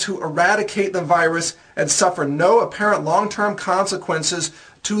able to eradicate the virus and suffer no apparent long-term consequences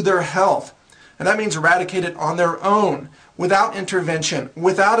to their health. And that means eradicate it on their own, without intervention,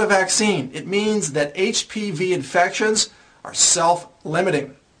 without a vaccine. It means that HPV infections are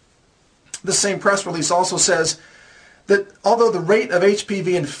self-limiting. The same press release also says that although the rate of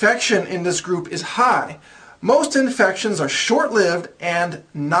HPV infection in this group is high, most infections are short-lived and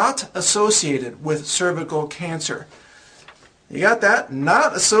not associated with cervical cancer. You got that?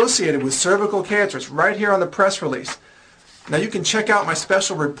 Not associated with cervical cancer. It's right here on the press release. Now you can check out my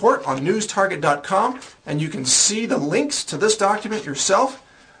special report on newstarget.com and you can see the links to this document yourself.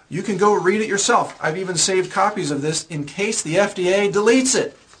 You can go read it yourself. I've even saved copies of this in case the FDA deletes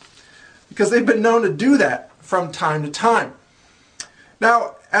it, because they've been known to do that from time to time.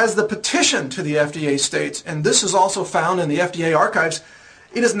 Now, as the petition to the FDA states, and this is also found in the FDA archives,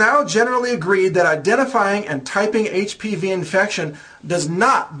 it is now generally agreed that identifying and typing HPV infection does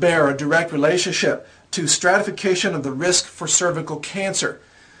not bear a direct relationship to stratification of the risk for cervical cancer.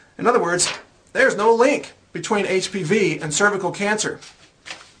 In other words, there's no link between HPV and cervical cancer.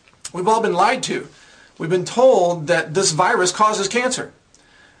 We've all been lied to. We've been told that this virus causes cancer,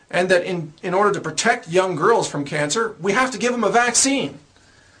 and that in order to protect young girls from cancer, we have to give them a vaccine.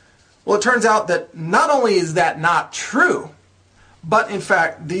 Well, it turns out that not only is that not true, but in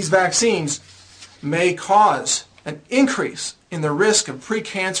fact, these vaccines may cause an increase in the risk of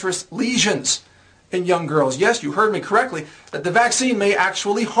precancerous lesions in young girls. Yes, you heard me correctly, that the vaccine may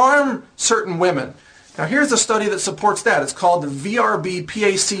actually harm certain women. Now, here's a study that supports that. It's called the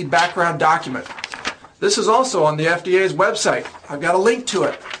VRB-PAC background document. This is also on the FDA's website. I've got a link to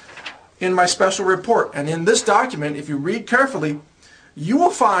it in my special report. And in this document, if you read carefully, you will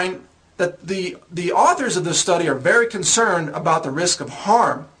find that the authors of this study are very concerned about the risk of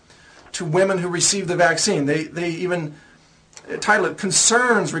harm to women who receive the vaccine. They even title it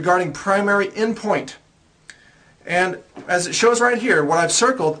Concerns Regarding Primary Endpoint. And as it shows right here, what I've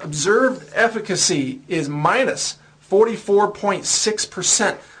circled, observed efficacy is minus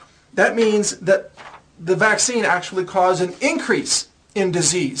 44.6%. That means that the vaccine actually caused an increase in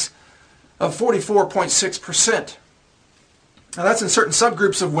disease of 44.6%. Now that's in certain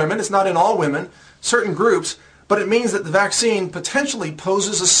subgroups of women. It's not in all women, certain groups, but it means that the vaccine potentially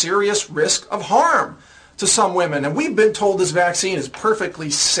poses a serious risk of harm to some women. And we've been told this vaccine is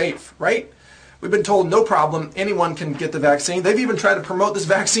perfectly safe, right? We've been told no problem, anyone can get the vaccine. They've even tried to promote this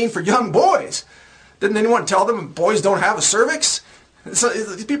vaccine for young boys. Didn't anyone tell them boys don't have a cervix? So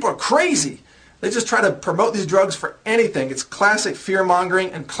these people are crazy. They just try to promote these drugs for anything. It's classic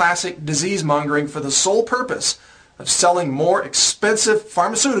fear-mongering and classic disease-mongering for the sole purpose of selling more expensive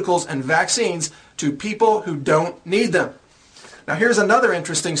pharmaceuticals and vaccines to people who don't need them. Now here's another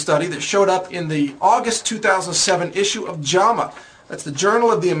interesting study that showed up in the August 2007 issue of JAMA. That's the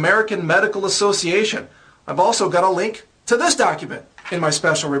Journal of the American Medical Association. I've also got a link to this document in my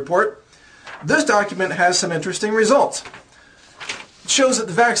special report. This document has some interesting results. It shows that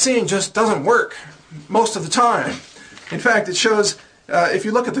the vaccine just doesn't work most of the time. In fact, it shows, if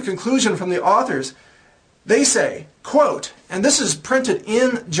you look at the conclusion from the authors, they say, quote, and this is printed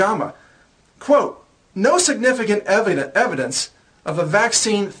in JAMA, quote, no significant evidence of a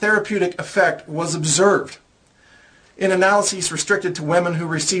vaccine therapeutic effect was observed in analyses restricted to women who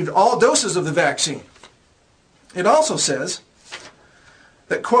received all doses of the vaccine. It also says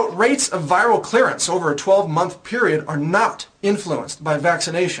that, quote, rates of viral clearance over a 12-month period are not influenced by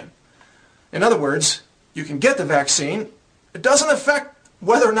vaccination. In other words, you can get the vaccine. It doesn't affect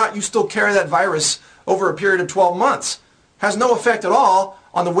whether or not you still carry that virus over a period of 12 months. Has no effect at all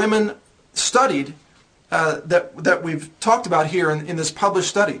on the women studied that we've talked about here in this published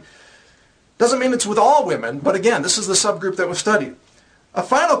study. Doesn't mean it's with all women, but again, this is the subgroup that was studied. A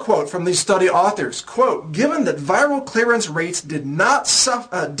final quote from these study authors, quote, given that viral clearance rates did not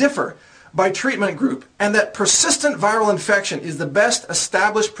differ by treatment group and that persistent viral infection is the best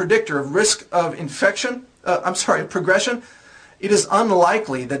established predictor of risk of infection progression, it is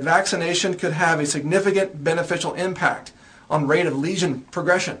unlikely that vaccination could have a significant beneficial impact on rate of lesion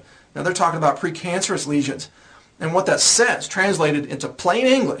progression. Now they're talking about precancerous lesions. And what that says, translated into plain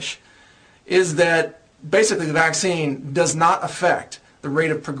English, is that basically the vaccine does not affect the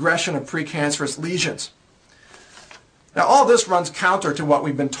rate of progression of precancerous lesions. Now all this runs counter to what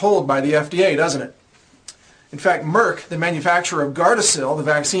we've been told by the FDA, doesn't it? In fact, Merck, the manufacturer of Gardasil, the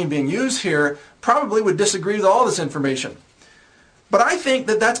vaccine being used here, probably would disagree with all this information. But I think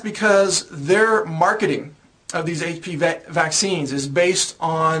that that's because their marketing of these HPV vaccines is based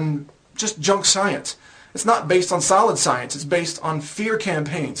on just junk science. It's not based on solid science. It's based on fear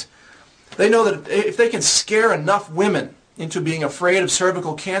campaigns. They know that if they can scare enough women into being afraid of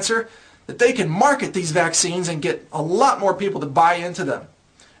cervical cancer, that they can market these vaccines and get a lot more people to buy into them.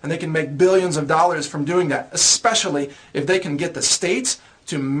 And they can make billions of dollars from doing that, especially if they can get the states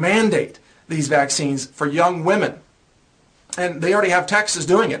to mandate these vaccines for young women. And they already have Texas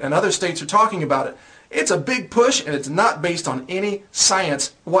doing it, and other states are talking about it. It's a big push, and it's not based on any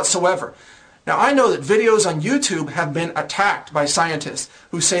science whatsoever. Now, I know that videos on YouTube have been attacked by scientists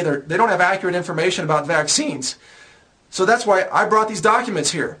who say they don't have accurate information about vaccines. So that's why I brought these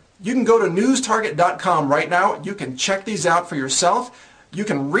documents here. You can go to newstarget.com right now. You can check these out for yourself. You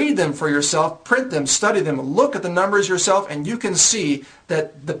can read them for yourself, print them, study them, look at the numbers yourself, and you can see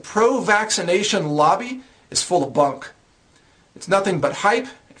that the pro-vaccination lobby is full of bunk. It's nothing but hype,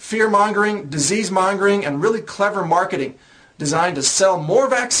 fear-mongering, disease-mongering, and really clever marketing designed to sell more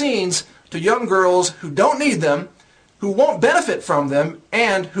vaccines to young girls who don't need them, who won't benefit from them,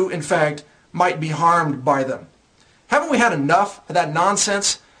 and who, in fact, might be harmed by them. Haven't we had enough of that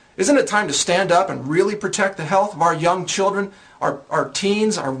nonsense? Isn't it time to stand up and really protect the health of our young children, our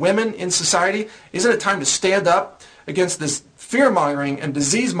teens, our women in society? Isn't it time to stand up against this fear-mongering and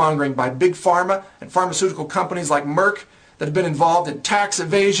disease-mongering by big pharma and pharmaceutical companies like Merck that have been involved in tax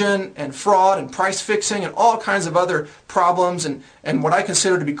evasion and fraud and price fixing and all kinds of other problems and what I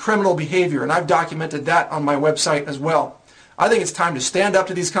consider to be criminal behavior, and I've documented that on my website as well. I think it's time to stand up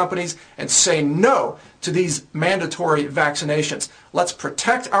to these companies and say no to these mandatory vaccinations. Let's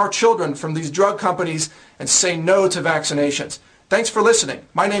protect our children from these drug companies and say no to vaccinations. Thanks for listening.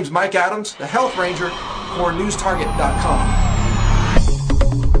 My name's Mike Adams, the Health Ranger for newstarget.com.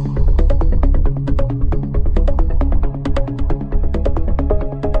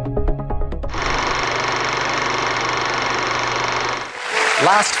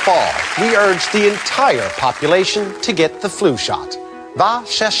 Last fall, we urged the entire population to get the flu shot. Va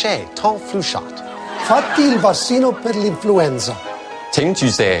chercher ton flu shot. Fatti il vaccino per l'influenza. 請注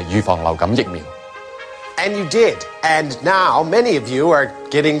射預防流感疫苗。 And you did. And now many of you are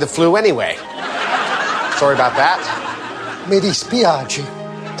getting the flu anyway. Sorry about that. Mi dispiace.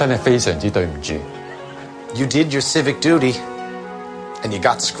 真係非常之對唔住。 You did your civic duty, and you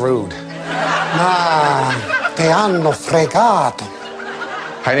got screwed. Ma te hanno fregato.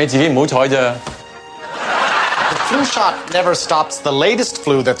 係你自己唔好彩咋。 The flu shot never stops the latest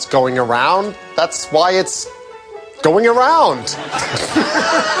flu that's going around. That's why it's going around.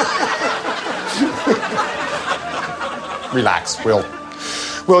 Relax.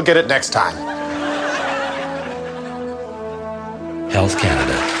 We'll get it next time. Health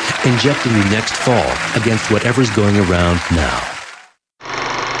Canada, injecting you next fall against whatever's going around now.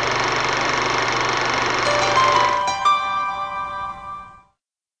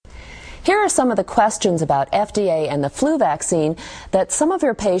 Here are some of the questions about FDA and the flu vaccine that some of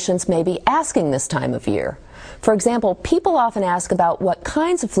your patients may be asking this time of year. For example, people often ask about what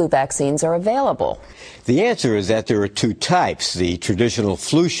kinds of flu vaccines are available. The answer is that there are two types: the traditional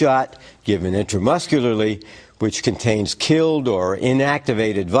flu shot given intramuscularly, which contains killed or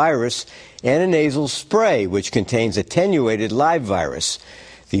inactivated virus, and a nasal spray, which contains attenuated live virus.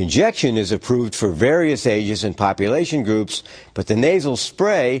 The injection is approved for various ages and population groups, but the nasal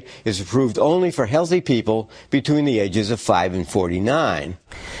spray is approved only for healthy people between the ages of 5 and 49.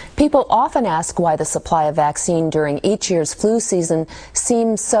 People often ask why the supply of vaccine during each year's flu season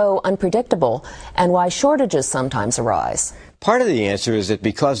seems so unpredictable and why shortages sometimes arise. Part of the answer is that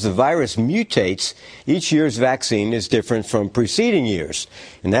because the virus mutates, each year's vaccine is different from preceding years.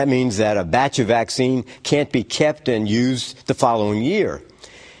 And that means that a batch of vaccine can't be kept and used the following year.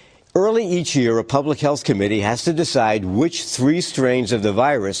 Early each year, a public health committee has to decide which 3 strains of the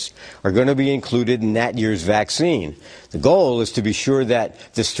virus are going to be included in that year's vaccine. The goal is to be sure that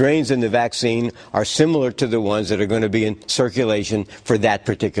the strains in the vaccine are similar to the ones that are going to be in circulation for that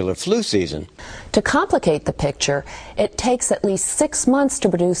particular flu season. To complicate the picture, it takes at least 6 months to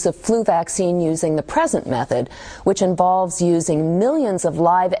produce a flu vaccine using the present method, which involves using millions of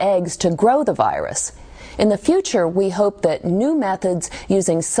live eggs to grow the virus. In the future, we hope that new methods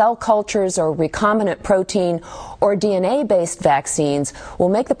using cell cultures or recombinant protein or DNA-based vaccines will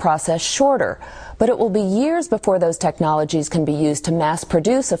make the process shorter. But it will be years before those technologies can be used to mass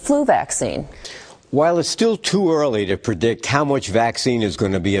produce a flu vaccine. While it's still too early to predict how much vaccine is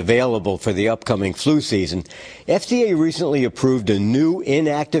going to be available for the upcoming flu season, FDA recently approved a new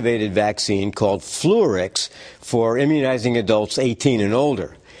inactivated vaccine called Fluarix for immunizing adults 18 and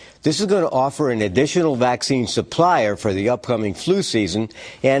older. This is going to offer an additional vaccine supplier for the upcoming flu season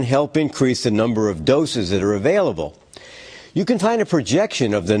and help increase the number of doses that are available. You can find a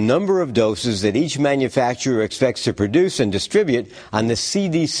projection of the number of doses that each manufacturer expects to produce and distribute on the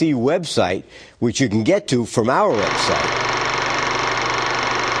CDC website, which you can get to from our website.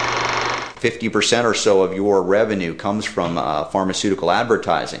 50% or so of your revenue comes from pharmaceutical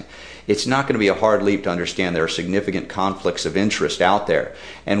advertising. It's not going to be a hard leap to understand there are significant conflicts of interest out there.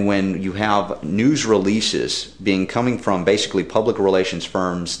 And when you have news releases coming from basically public relations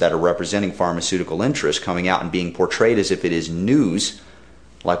firms that are representing pharmaceutical interests coming out and being portrayed as if it is news,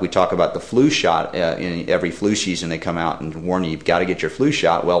 like we talk about the flu shot, in every flu season they come out and warn you, you've got to get your flu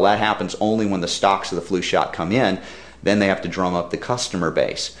shot. Well, that happens only when the stocks of the flu shot come in. Then they have to drum up the customer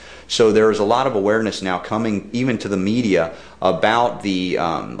base. So there is a lot of awareness now coming even to the media about the,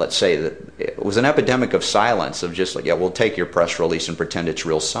 let's say, that it was an epidemic of silence, of just like, yeah, we'll take your press release and pretend it's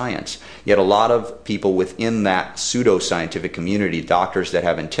real science. Yet a lot of people within that pseudo-scientific community, doctors that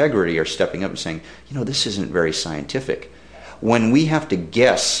have integrity, are stepping up and saying, you know, this isn't very scientific. When we have to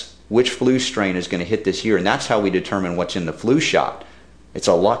guess which flu strain is going to hit this year, and that's how we determine what's in the flu shot, it's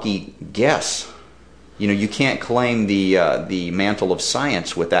a lucky guess. You know, you can't claim the mantle of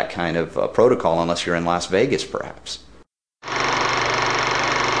science with that kind of protocol unless you're in Las Vegas, perhaps.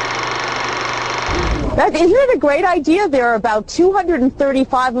 Isn't it a great idea? There are about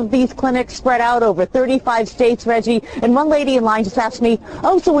 235 of these clinics spread out over 35 states, Reggie. And one lady in line just asked me,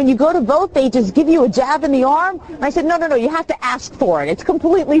 oh, so when you go to vote, they just give you a jab in the arm? And I said, no, you have to ask for it. It's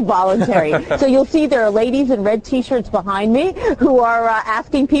completely voluntary. So you'll see there are ladies in red T-shirts behind me who are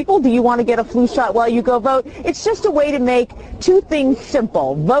asking people, do you want to get a flu shot while you go vote? It's just a way to make two things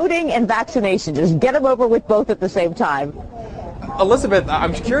simple, voting and vaccination. Just get them over with both at the same time. Elizabeth,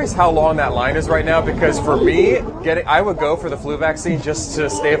 I'm curious how long that line is right now, because for me, I would go for the flu vaccine just to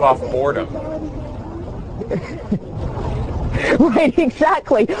stave off boredom. Right,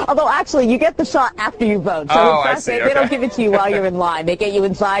 exactly. Although, actually, you get the shot after you vote. So in fact, they don't give it to you while you're in line. They get you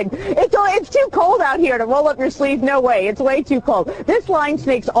inside. It's too cold out here to roll up your sleeve. No way. It's way too cold. This line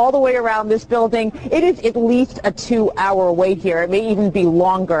snakes all the way around this building. It is at least a 2-hour wait here. It may even be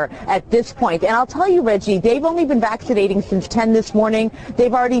longer at this point. And I'll tell you, Reggie, they've only been vaccinating since 10 this morning.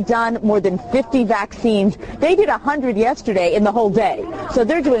 They've already done more than 50 vaccines. They did 100 yesterday in the whole day. So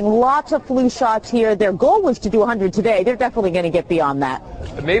they're doing lots of flu shots here. Their goal was to do 100 today. They're definitely going to get beyond that.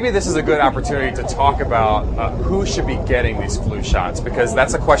 Maybe this is a good opportunity to talk about who should be getting these flu shots, because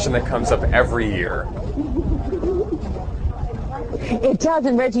that's a question that comes up every year. It does,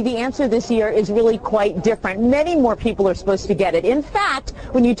 and Reggie, the answer this year is really quite different. Many more people are supposed to get it. In fact,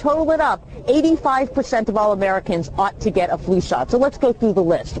 when you total it up, 85% of all Americans ought to get a flu shot. So let's go through the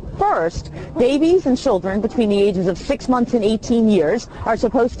list. First, babies and children between the ages of 6 months and 18 years are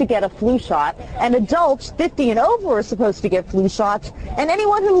supposed to get a flu shot, and adults 50 and over are supposed to get flu shots, and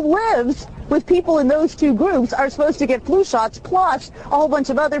anyone who lives with people in those two groups are supposed to get flu shots, plus a whole bunch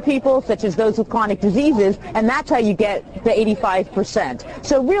of other people, such as those with chronic diseases, and that's how you get the 85%.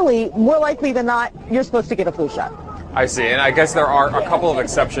 So really, more likely than not, you're supposed to get a flu shot. I see, and I guess there are a couple of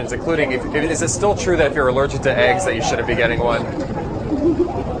exceptions, including, is it still true that if you're allergic to eggs that you shouldn't be getting one?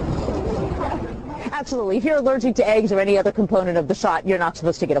 Absolutely. If you're allergic to eggs or any other component of the shot, you're not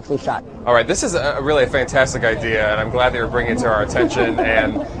supposed to get a flu shot. All right, this is really a fantastic idea, and I'm glad that you're bringing it to our attention.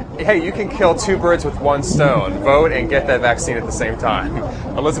 And hey, you can kill two birds with one stone. Vote and get that vaccine at the same time.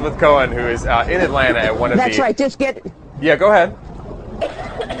 Elizabeth Cohen, who is in Atlanta at one of That's right. Just get... Yeah, go ahead.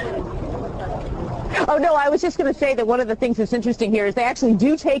 Oh, no, I was just going to say that one of the things that's interesting here is they actually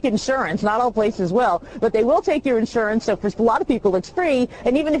do take insurance. Not all places will, but they will take your insurance. So for a lot of people, it's free.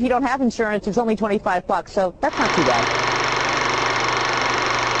 And even if you don't have insurance, it's only $25. So that's not too bad.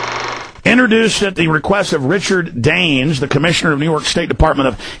 Introduced at the request of Richard Daines, the Commissioner of New York State Department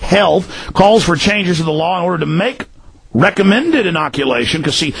of Health, calls for changes to the law in order to make recommended inoculation,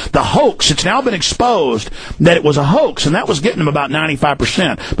 because, see, the hoax, it's now been exposed that it was a hoax, and that was getting them about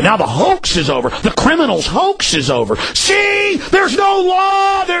 95%. But now the hoax is over. The criminals' hoax is over. See? There's no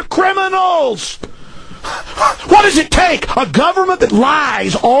law. They're criminals. What does it take? A government that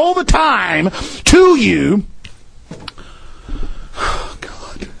lies all the time to you.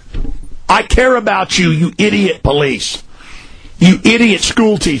 I care about you, you idiot police. You idiot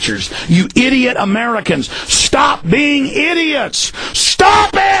school teachers. You idiot Americans. Stop being idiots.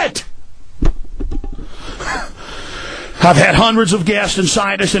 Stop it! I've had hundreds of guests and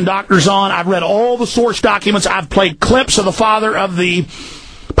scientists and doctors on. I've read all the source documents. I've played clips of the father of the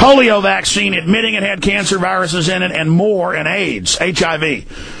polio vaccine admitting it had cancer viruses in it and more, and AIDS, HIV.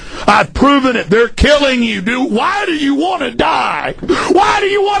 I've proven it. They're killing you. Why do you want to die? Why do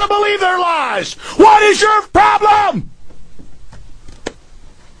you want to believe their lies? What is your problem?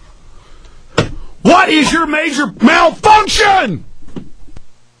 What is your major malfunction?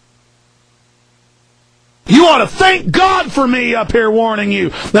 You ought to thank God for me up here warning you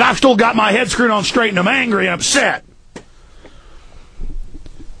that I've still got my head screwed on straight and I'm angry and upset.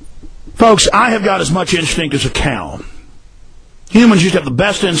 Folks, I have got as much instinct as a cow. Humans used to have the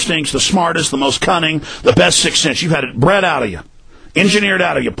best instincts, the smartest, the most cunning, the best sixth sense. You've had it bred out of you, engineered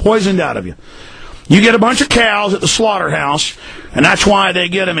out of you, poisoned out of you. You get a bunch of cows at the slaughterhouse, and that's why they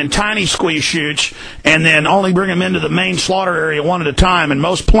get them in tiny squeeze chutes and then only bring them into the main slaughter area one at a time in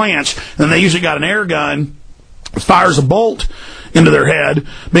most plants. And they usually got an air gun, fires a bolt into their head,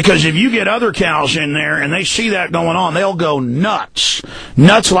 because if you get other cows in there and they see that going on, they'll go nuts.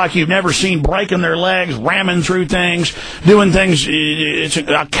 Nuts like you've never seen, breaking their legs, ramming through things, doing things.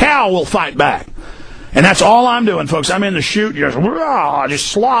 A cow will fight back. And that's all I'm doing, folks. I'm in the chute,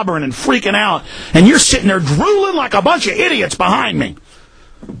 just slobbering and freaking out. And you're sitting there drooling like a bunch of idiots behind me.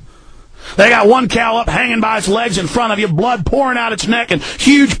 They got one cow up hanging by its legs in front of you, blood pouring out its neck in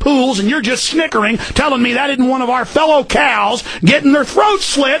huge pools, and you're just snickering, telling me that isn't one of our fellow cows getting their throats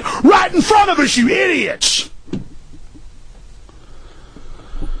slit right in front of us, you idiots.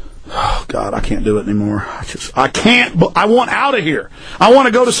 Oh, God, I can't do it anymore. I can't. I want out of here. I want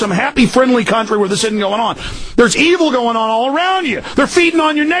to go to some happy, friendly country where this isn't going on. There's evil going on all around you. They're feeding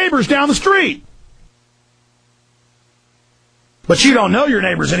on your neighbors down the street. But you don't know your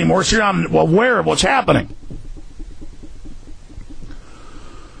neighbors anymore, so you're not aware of what's happening.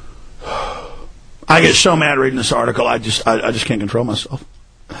 I get so mad reading this article, I just can't control myself.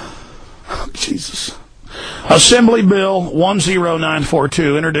 Oh, Jesus. Assembly Bill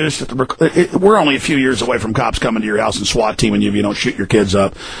 10942 introduced at the. We're only a few years away from cops coming to your house and SWAT teaming you if you don't shoot your kids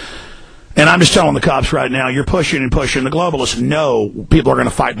up. And I'm just telling the cops right now, you're pushing and pushing. The globalists know people are going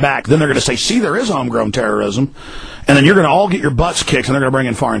to fight back. Then they're going to say, see, there is homegrown terrorism. And then you're going to all get your butts kicked, and they're going to bring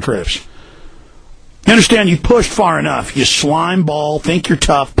in foreign troops. You understand? You pushed far enough. You slime ball, think you're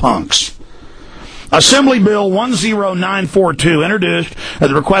tough punks. Assembly Bill 10942, introduced at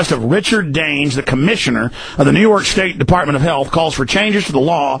the request of Richard Daines, the commissioner of the New York State Department of Health, calls for changes to the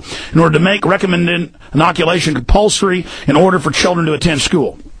law in order to make recommended inoculation compulsory in order for children to attend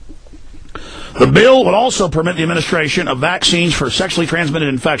school. The bill would also permit the administration of vaccines for sexually transmitted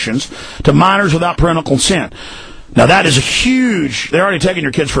infections to minors without parental consent. Now that is a huge. They're already taking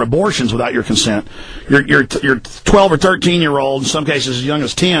your kids for abortions without your consent. Your 12 or 13-year-old, in some cases as young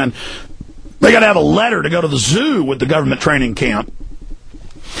as 10. They got to have a letter to go to the zoo with the government training camp,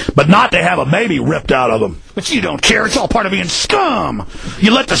 but not to have a baby ripped out of them. But you don't care. It's all part of being scum.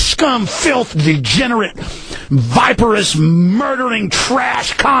 You let the scum, filth, degenerate, viperous, murdering,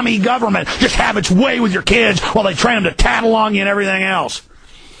 trash, commie government just have its way with your kids while they train them to tattle on you and everything else.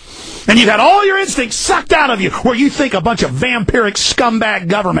 And you've had all your instincts sucked out of you where you think a bunch of vampiric scumbag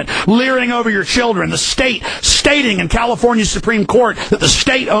government leering over your children, the state stating in California's Supreme Court that the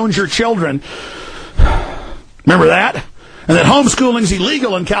state owns your children. Remember that? And that homeschooling's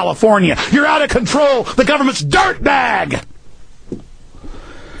illegal in California. You're out of control. The government's dirtbag.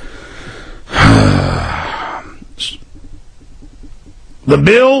 The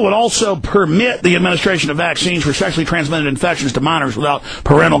bill would also permit the administration of vaccines for sexually transmitted infections to minors without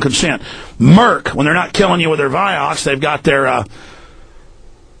parental consent. Merck, when they're not killing you with their Vioxx, they've got their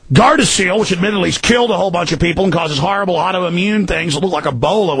Gardasil, which admittedly has killed a whole bunch of people and causes horrible autoimmune things that look like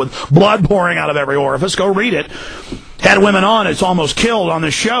Ebola with blood pouring out of every orifice. Go read it. Had women on, it's almost killed on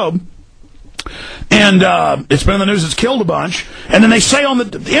this show. And it's been in the news, it's killed a bunch. And then they say on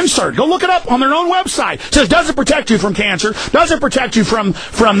the insert, go look it up on their own website. It says, does it protect you from cancer? Does it protect you from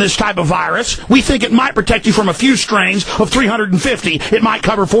this type of virus? We think it might protect you from a few strains of 350. It might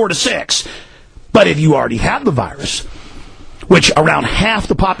cover 4 to 6. But if you already have the virus, which around half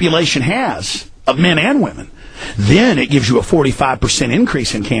the population has, of men and women, then it gives you a 45%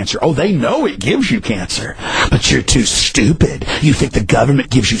 increase in cancer. Oh, they know it gives you cancer, but you're too stupid. You think the government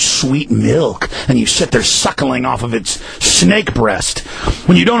gives you sweet milk, and you sit there suckling off of its snake breast,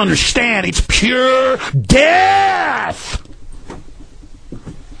 when you don't understand it's pure death.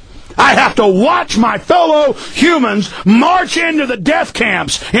 I have to watch my fellow humans march into the death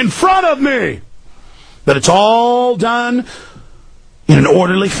camps in front of me. But it's all done in an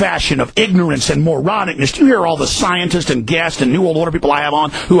orderly fashion of ignorance and moronicness. Do you hear all the scientists and guests and New World Order people I have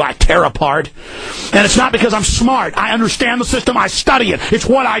on who I tear apart? And it's not because I'm smart. I understand the system. I study it. It's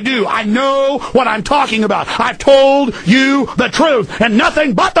what I do. I know what I'm talking about. I've told you the truth and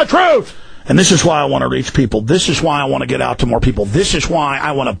nothing but the truth. And this is why I want to reach people. This is why I want to get out to more people. This is why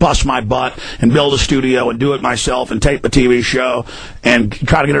I want to bust my butt and build a studio and do it myself and tape a TV show and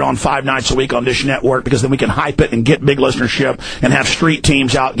try to get it on 5 nights a week on Dish Network, because then we can hype it and get big listenership and have street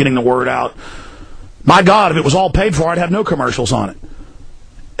teams out getting the word out. My God, if it was all paid for, I'd have no commercials on it.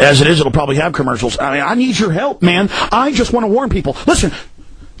 As it is, it'll probably have commercials. I mean, I need your help, man. I just want to warn people. Listen,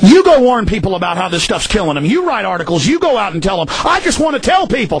 you go warn people about how this stuff's killing them. You write articles. You go out and tell them. I just want to tell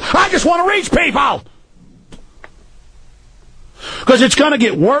people. I just want to reach people. Because it's going to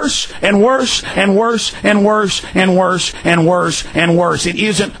get worse and worse and worse and worse and worse and worse and worse. It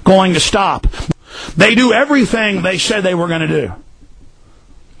isn't going to stop. They do everything they said they were going to do.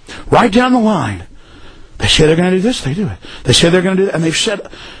 Right down the line. They say they're going to do this, they do it. They say they're going to do that, and they've said...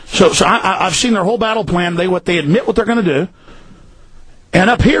 So I've seen their whole battle plan. They admit what they're going to do. And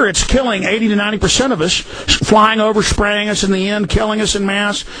up here, it's killing 80 to 90% of us, flying over, spraying us in the end, killing us in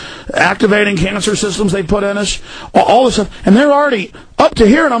mass, activating cancer systems they put in us, all this stuff. And they're already up to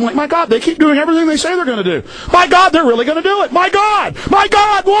here, and I'm like, my God, they keep doing everything they say they're going to do. My God, they're really going to do it. My God,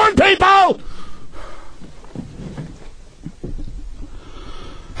 warn people!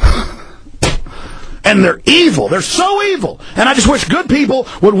 And they're evil. They're so evil. And I just wish good people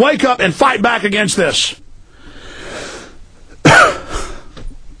would wake up and fight back against this.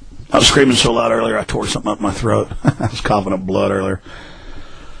 I was screaming so loud earlier, I tore something up my throat. I was coughing up blood earlier.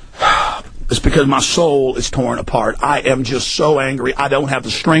 It's because my soul is torn apart. I am just so angry. I don't have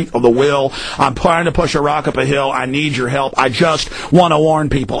the strength or the will. I'm trying to push a rock up a hill. I need your help. I just want to warn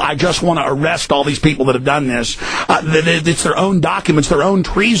people. I just want to arrest all these people that have done this. It's their own documents, their own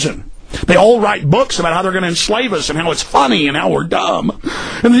treason. They all write books about how they're going to enslave us and how it's funny and how we're dumb.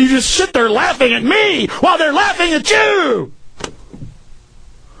 And then you just sit there laughing at me while they're laughing at you.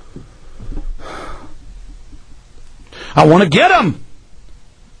 I want to get them.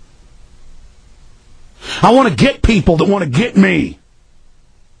 I want to get people that want to get me.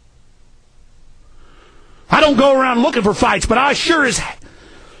 I don't go around looking for fights, but I sure as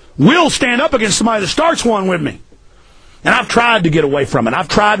will stand up against somebody that starts one with me. And I've tried to get away from it. I've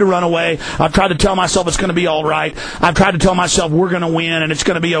tried to run away. I've tried to tell myself it's going to be all right. I've tried to tell myself we're going to win and it's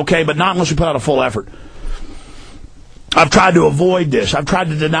going to be okay, but not unless we put out a full effort. I've tried to avoid this. I've tried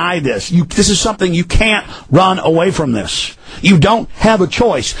to deny this. This is something you can't run away from this. You don't have a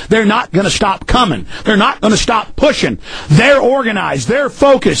choice. They're not going to stop coming. They're not going to stop pushing. They're organized. They're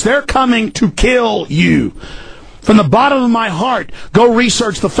focused. They're coming to kill you. From the bottom of my heart, go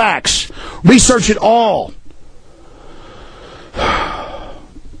research the facts. Research it all.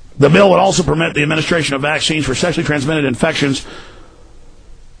 The bill would also permit the administration of vaccines for sexually transmitted infections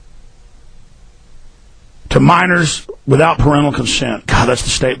to minors without parental consent. God, that's the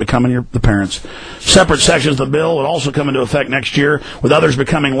state becoming the parents. Separate sections of the bill would also come into effect next year, with others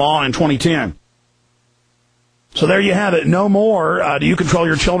becoming law in 2010. So there you have it. No more do you control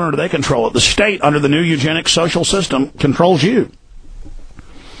your children or do they control it. The state, under the new eugenics social system, controls you.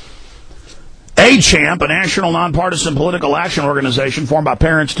 ACHAMP, a national nonpartisan political action organization formed by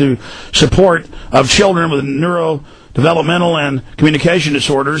parents to support of children with neurodevelopmental and communication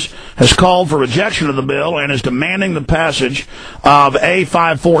disorders, has called for rejection of the bill and is demanding the passage of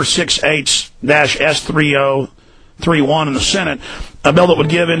A5468-S3031 in the Senate, a bill that would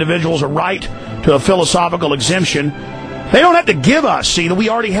give individuals a right to a philosophical exemption. They don't have to give us, see, that we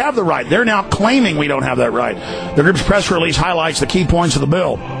already have the right. They're now claiming we don't have that right. The group's press release highlights the key points of the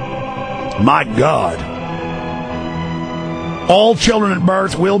bill. My God. All children at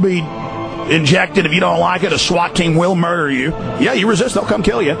birth will be injected. If you don't like it, a SWAT team will murder you. Yeah, you resist, they'll come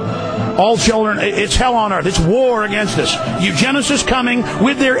kill you. All children, it's hell on earth. It's war against us. Eugenicists coming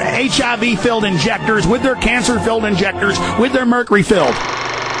with their HIV-filled injectors, with their cancer-filled injectors, with their mercury-filled.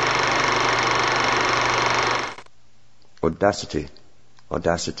 Audacity.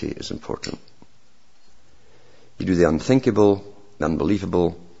 Audacity is important. You do the unthinkable, the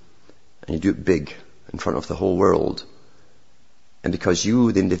unbelievable, and you do it big in front of the whole world. And because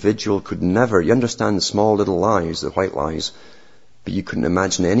you, the individual, could never, you understand the small little lies, the white lies, but you couldn't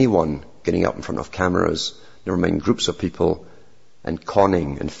imagine anyone getting up in front of cameras, never mind groups of people, and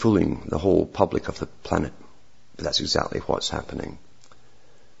conning and fooling the whole public of the planet. But that's exactly what's happening.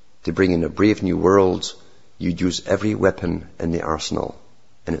 To bring in a brave new world, you'd use every weapon in the arsenal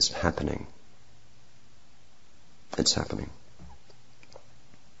And it's happening. It's happening.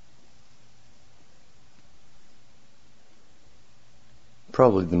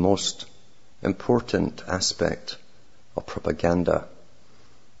 Probably the most important aspect of propaganda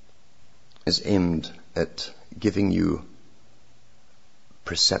is aimed at giving you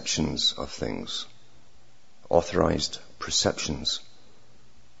perceptions of things, authorized perceptions.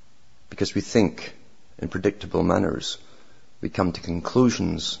 Because we think in predictable manners, we come to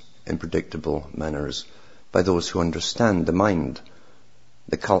conclusions in predictable manners by those who understand the mind,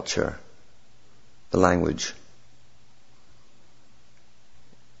 the culture, the language.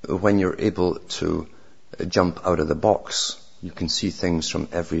 When you're able to jump out of the box, you can see things from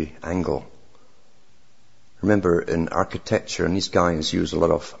every angle. Remember, in architecture, and these guys use a lot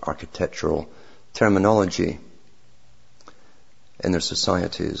of architectural terminology in their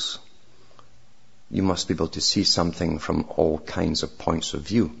societies, you must be able to see something from all kinds of points of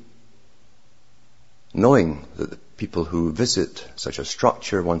view. Knowing that the people who visit such a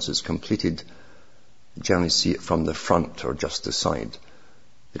structure, once it's completed, generally see it from the front or just the side.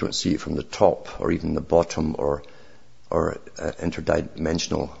 They don't see it from the top or even the bottom or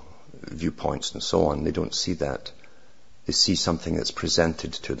interdimensional viewpoints and so on. They don't see that. They see something that's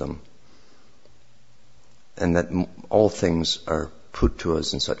presented to them. And that all things are put to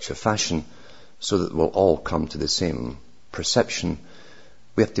us in such a fashion so that we'll all come to the same perception.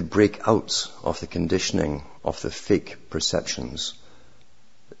 We have to break out of the conditioning of the fake perceptions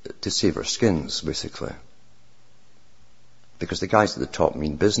to save our skins, basically. Because the guys at the top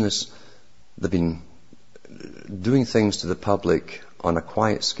mean business. They've been doing things to the public on a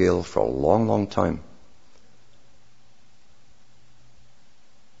quiet scale for a long, long time.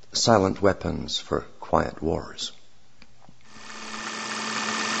 Silent weapons for quiet wars.